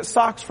when you get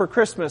socks for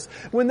Christmas.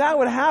 When that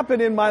would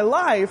happen in my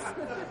life,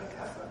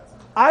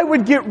 I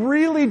would get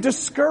really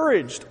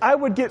discouraged. I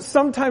would get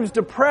sometimes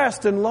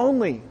depressed and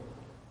lonely.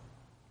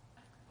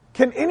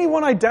 Can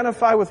anyone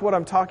identify with what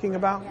I'm talking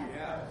about?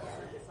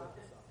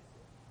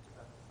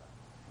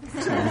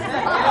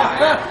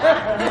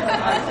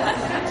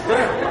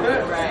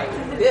 Right.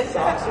 This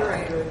socks are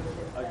right.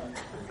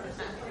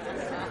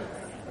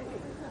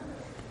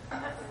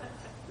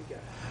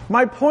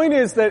 My point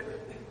is that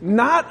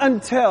not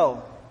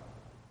until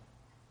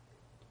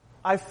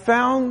I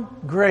found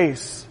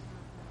grace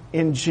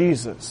in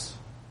Jesus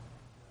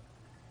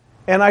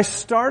and I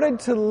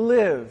started to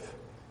live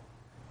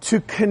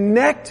to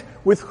connect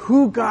with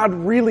who God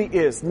really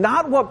is,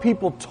 not what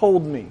people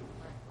told me,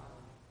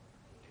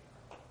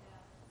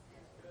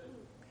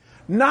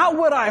 not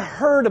what I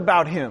heard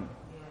about Him,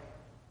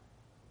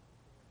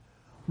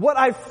 what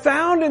I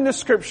found in the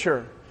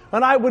Scripture.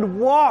 And I would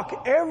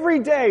walk every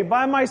day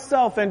by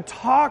myself and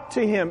talk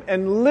to Him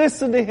and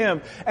listen to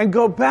Him and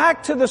go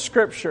back to the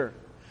Scripture.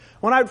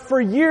 When I, for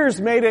years,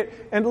 made it,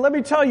 and let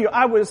me tell you,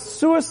 I was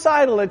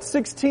suicidal at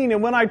 16,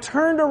 and when I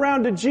turned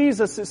around to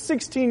Jesus at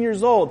 16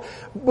 years old,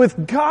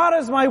 with God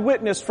as my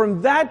witness,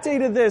 from that day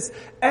to this,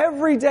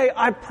 every day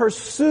I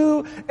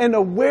pursue an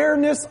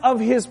awareness of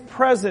His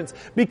presence,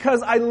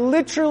 because I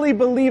literally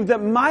believe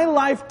that my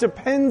life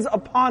depends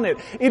upon it.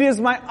 It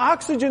is my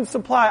oxygen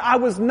supply. I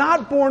was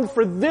not born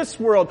for this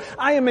world.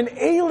 I am an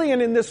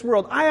alien in this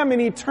world. I am an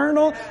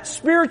eternal,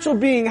 spiritual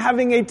being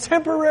having a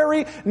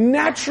temporary,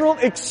 natural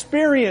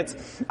experience.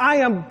 significance. I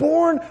am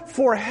born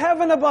for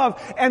heaven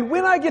above. And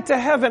when I get to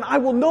heaven, I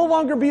will no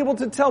longer be able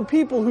to tell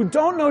people who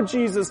don't know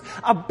Jesus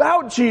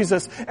about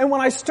Jesus. And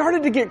when I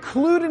started to get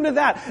clued into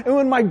that, and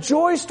when my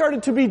joy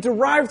started to be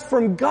derived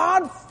from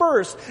God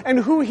first and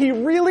who He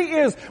really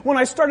is, when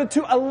I started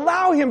to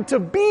allow Him to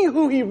be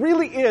who He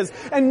really is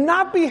and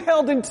not be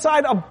held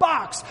inside a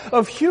box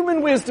of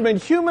human wisdom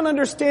and human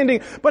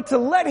understanding, but to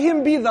let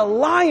Him be the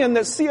lion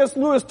that C.S.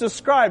 Lewis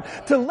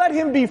described, to let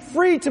Him be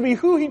free to be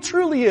who He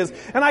truly is.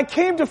 And I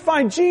came to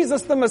find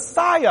Jesus the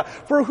Messiah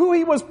for who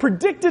He was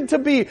predicted to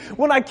be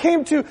when I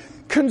came to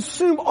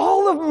consume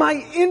all of my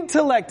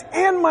intellect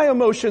and my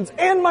emotions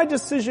and my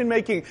decision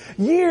making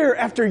year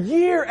after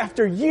year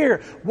after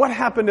year. What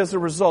happened as a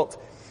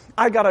result?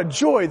 I got a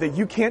joy that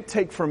you can't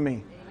take from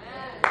me.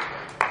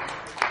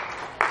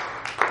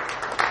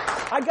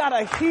 I got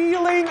a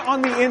healing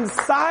on the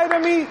inside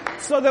of me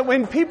so that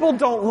when people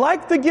don't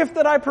like the gift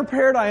that I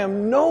prepared, I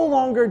am no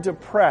longer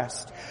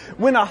depressed.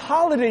 When a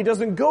holiday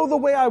doesn't go the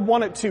way I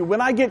want it to,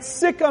 when I get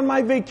sick on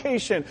my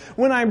vacation,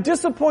 when I'm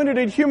disappointed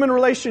in human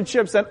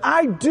relationships, and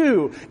I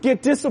do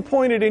get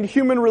disappointed in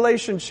human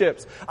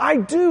relationships, I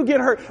do get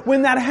hurt.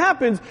 When that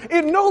happens,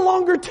 it no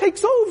longer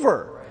takes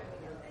over.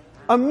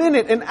 A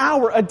minute, an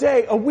hour, a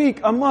day, a week,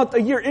 a month,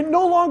 a year, it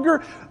no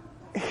longer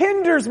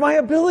hinders my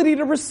ability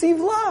to receive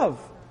love.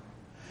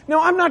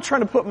 Now, I'm not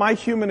trying to put my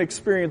human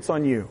experience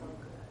on you.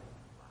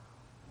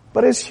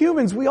 But as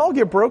humans, we all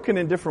get broken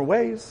in different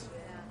ways.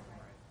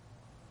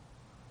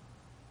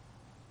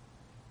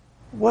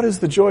 What is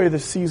the joy of the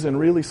season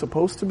really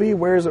supposed to be?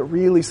 Where is it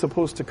really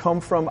supposed to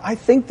come from? I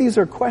think these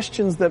are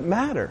questions that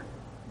matter.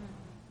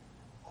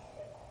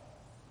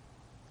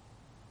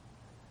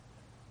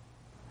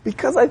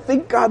 Because I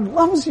think God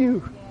loves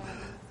you.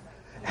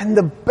 And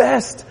the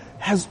best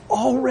has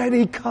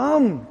already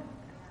come.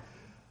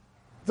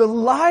 The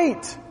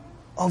light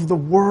of the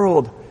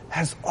world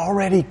has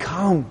already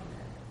come.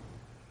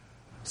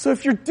 So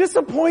if you're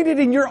disappointed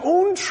in your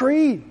own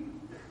tree,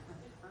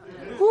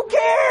 who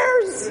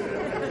cares?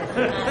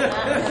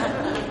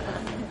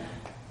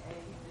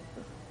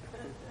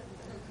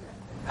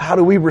 How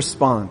do we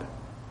respond?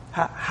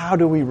 How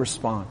do we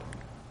respond?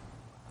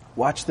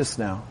 Watch this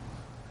now.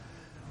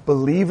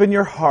 Believe in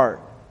your heart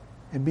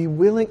and be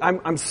willing.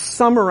 I'm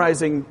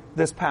summarizing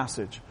this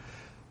passage.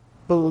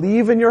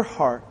 Believe in your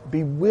heart,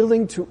 be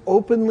willing to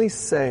openly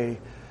say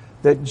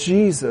that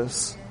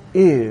Jesus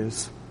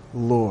is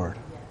Lord.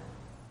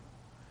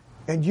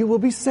 And you will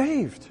be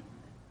saved.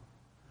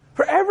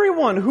 For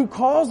everyone who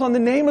calls on the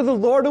name of the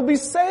Lord will be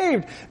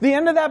saved. The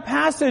end of that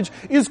passage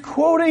is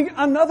quoting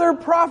another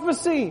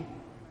prophecy.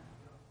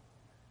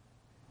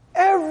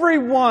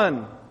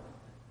 Everyone.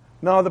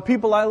 No, the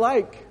people I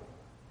like.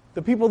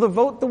 The people that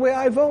vote the way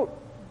I vote.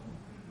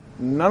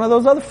 None of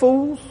those other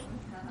fools.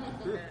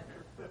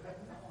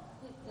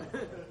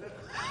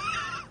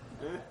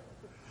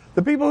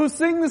 The people who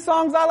sing the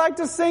songs I like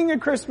to sing at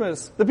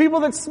Christmas. The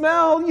people that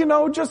smell,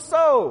 just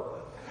so.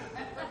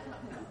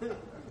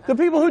 The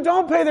people who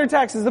don't pay their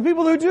taxes. The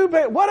people who do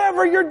pay.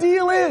 Whatever your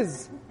deal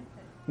is.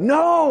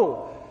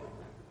 No.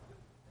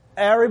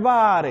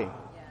 Everybody.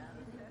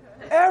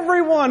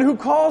 Everyone who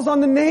calls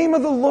on the name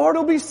of the Lord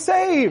will be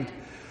saved.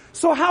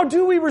 So how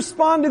do we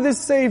respond to this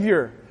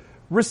Savior?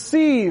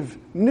 Receive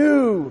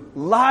new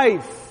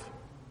life.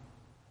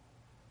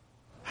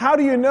 How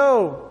do you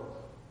know?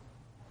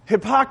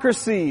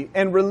 Hypocrisy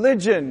and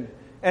religion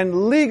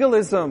and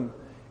legalism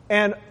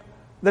and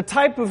the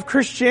type of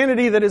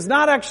Christianity that is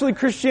not actually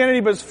Christianity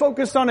but is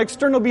focused on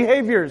external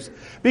behaviors,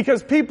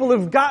 because people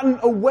have gotten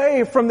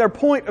away from their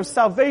point of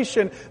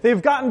salvation.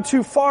 They've gotten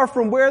too far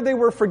from where they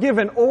were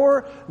forgiven,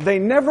 or they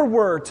never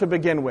were to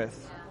begin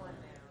with.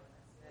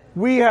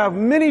 We have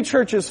many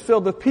churches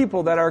filled with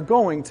people that are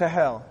going to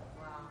hell.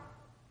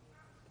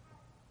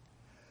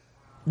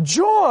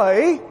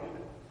 Joy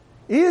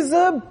is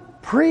a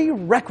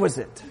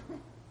prerequisite.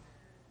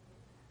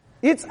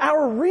 It's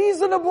our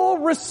reasonable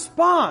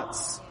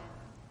response.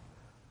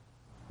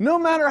 No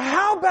matter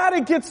how bad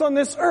it gets on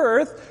this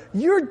earth,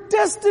 you're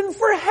destined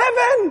for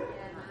heaven.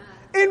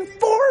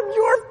 Inform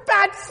your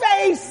fat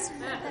face.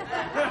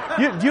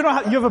 You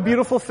have a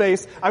beautiful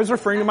face. I was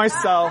referring to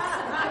myself.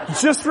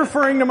 Just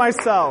referring to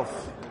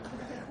myself.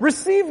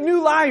 Receive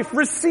new life.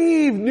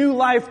 Receive new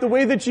life the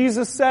way that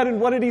Jesus said. And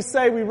what did He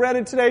say? We read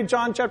it today,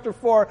 John chapter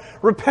 4.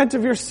 Repent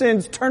of your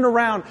sins. Turn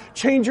around.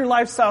 Change your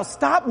lifestyle.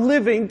 Stop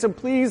living to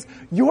please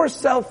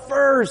yourself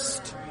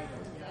first.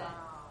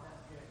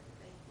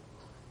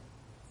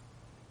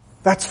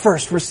 That's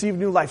first. Receive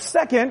new life.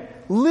 Second,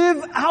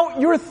 live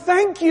out your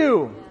thank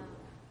you.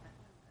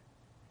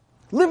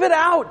 Live it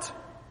out.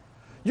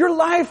 Your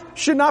life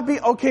should not be,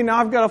 okay, now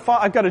I've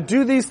got to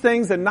do these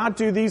things and not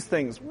do these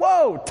things.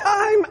 Whoa,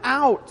 time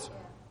out.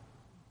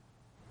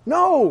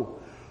 No.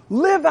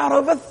 Live out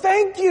of a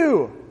thank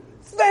you.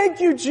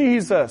 Thank you,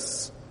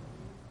 Jesus.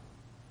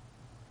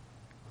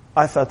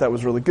 I thought that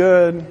was really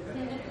good.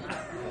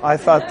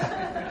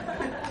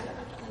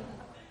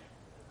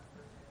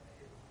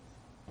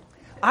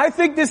 I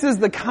think this is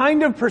the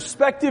kind of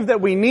perspective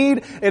that we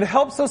need. It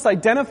helps us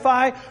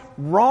identify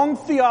wrong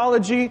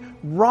theology,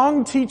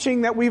 wrong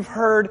teaching that we've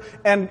heard,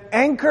 and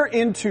anchor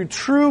into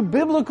true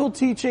biblical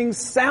teaching,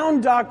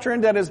 sound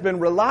doctrine that has been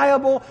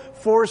reliable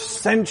for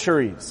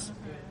centuries.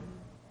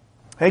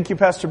 Thank you,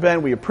 Pastor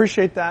Ben. We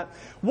appreciate that.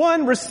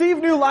 1, receive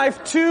new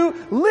life.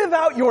 2, live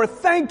out your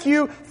thank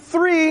you.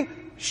 3,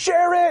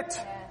 share it.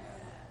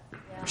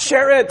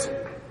 Share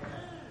it.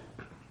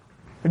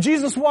 When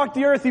Jesus walked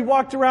the earth, He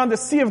walked around the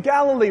Sea of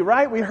Galilee,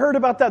 right? We heard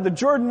about that. The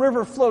Jordan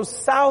River flows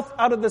south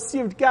out of the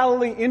Sea of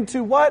Galilee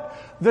into what?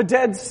 The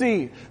Dead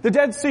Sea. The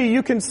Dead Sea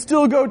you can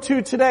still go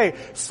to today.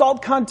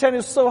 Salt content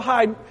is so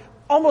high,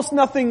 almost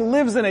nothing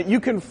lives in it. You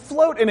can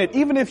float in it,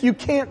 even if you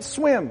can't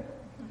swim.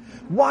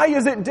 Why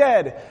is it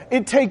dead?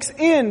 It takes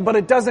in, but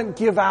it doesn't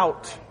give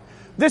out.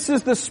 This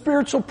is the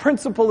spiritual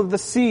principle of the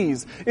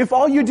seas. If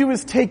all you do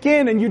is take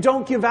in and you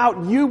don't give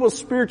out, you will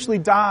spiritually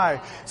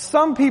die.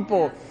 Some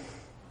people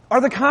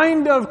are the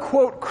kind of,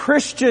 quote,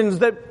 Christians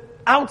that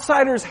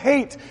outsiders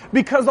hate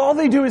because all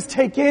they do is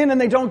take in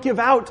and they don't give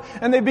out,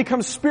 and they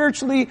become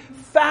spiritually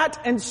fat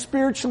and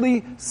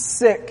spiritually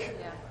sick.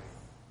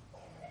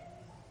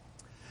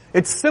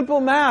 It's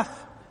simple math.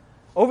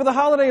 Over the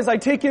holidays, I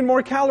take in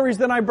more calories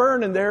than I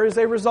burn, and there is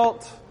a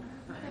result.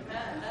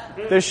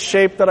 This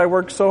shape that I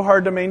work so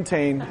hard to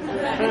maintain.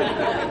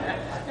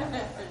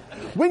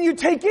 When you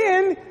take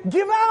in,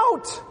 give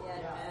out.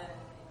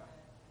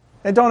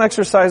 And don't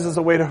exercise as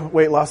a way to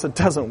weight loss. It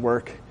doesn't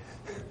work.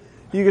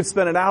 You could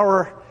spend an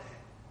hour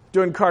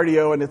doing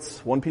cardio and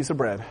it's one piece of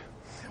bread.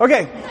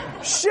 Okay,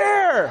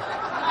 share.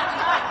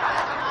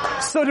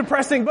 So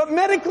depressing, but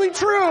medically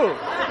true.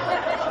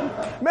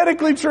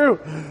 Medically true.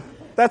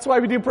 That's why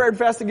we do prayer and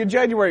fasting in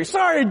January.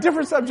 Sorry,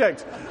 different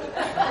subject.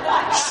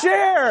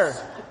 Share.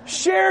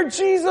 Share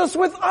Jesus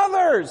with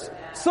others.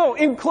 So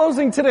in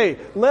closing today,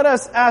 let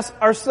us ask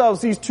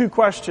ourselves these 2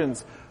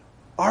 questions.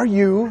 Are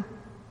you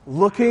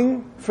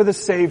looking for the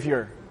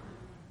Savior?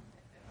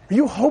 Are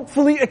you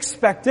hopefully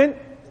expectant?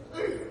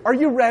 Are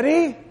you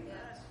ready?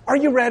 Are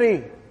you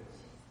ready?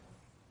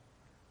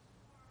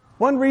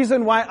 One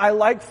reason why I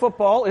like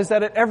football is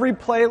that at every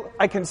play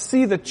I can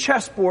see the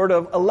chessboard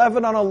of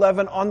 11 on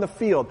 11 on the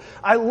field.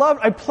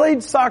 I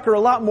played soccer a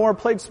lot more,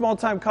 played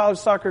small-time college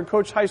soccer,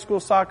 coached high school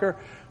soccer,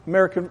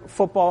 American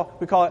football,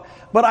 we call it.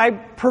 But I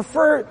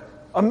prefer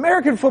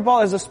American football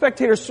as a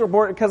spectator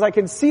sport because I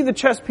can see the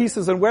chess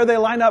pieces and where they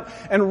line up.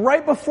 And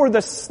right before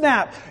the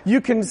snap,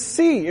 you can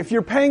see, if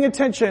you're paying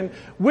attention,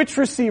 which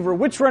receiver,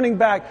 which running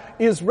back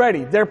is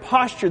ready. Their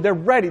posture, they're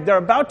ready. They're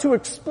about to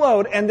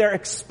explode and they're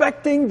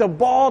expecting the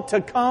ball to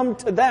come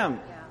to them.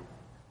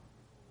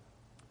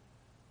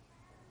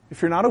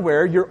 If you're not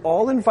aware, you're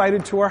all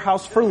invited to our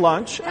house for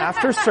lunch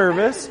after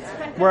service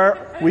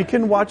where we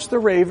can watch the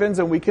Ravens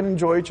and we can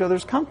enjoy each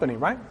other's company,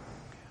 right?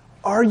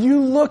 Are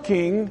you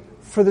looking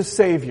for the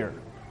Savior?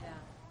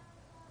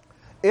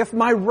 If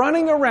my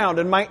running around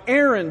and my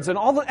errands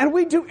and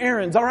we do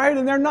errands, all right,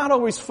 and they're not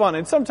always fun,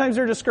 and sometimes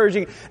they're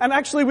discouraging. And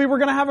actually, we were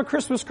going to have a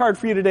Christmas card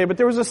for you today, but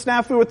there was a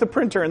snafu with the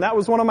printer, and that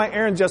was one of my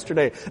errands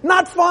yesterday.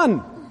 Not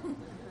fun.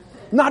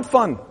 Not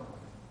fun.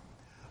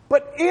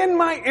 But in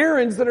my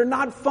errands that are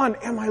not fun,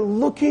 am I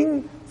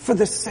looking for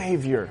the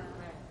Savior?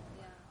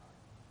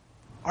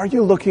 Are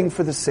you looking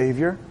for the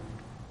Savior?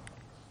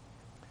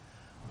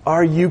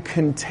 Are you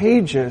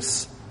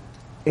contagious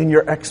in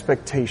your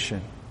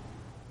expectation?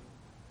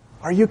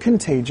 Are you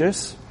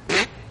contagious?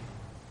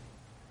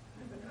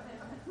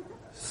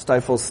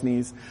 Stifle,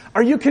 sneeze.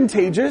 Are you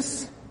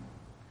contagious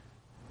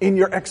in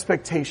your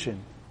expectation?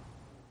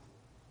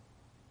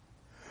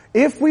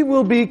 If we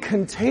will be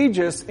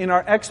contagious in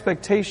our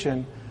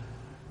expectation,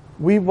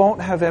 we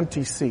won't have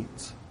empty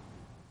seats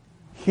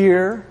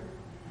here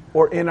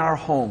or in our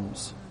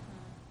homes.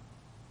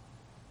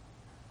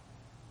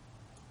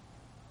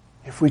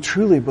 If we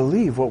truly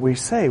believe what we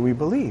say we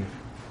believe.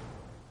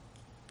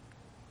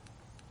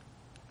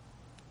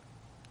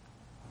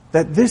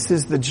 That this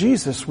is the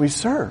Jesus we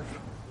serve.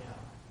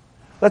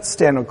 Let's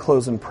stand and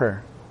close in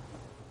prayer.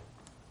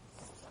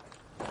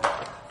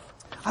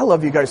 I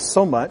love you guys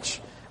so much,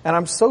 and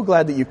I'm so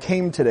glad that you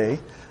came today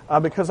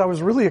because I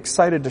was really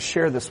excited to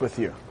share this with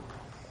you.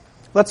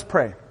 Let's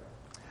pray.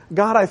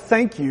 God, I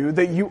thank you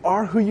that you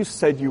are who you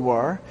said you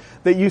are,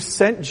 that you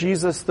sent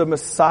Jesus the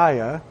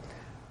Messiah,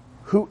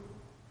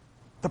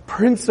 the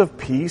Prince of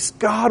Peace,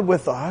 God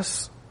with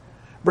us,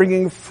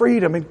 bringing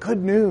freedom and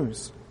good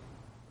news.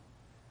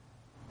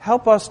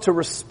 Help us to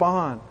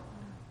respond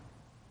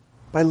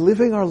by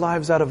living our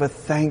lives out of a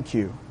thank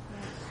you,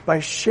 by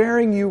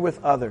sharing you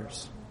with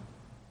others.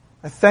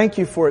 I thank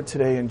you for it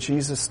today in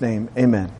Jesus' name. Amen.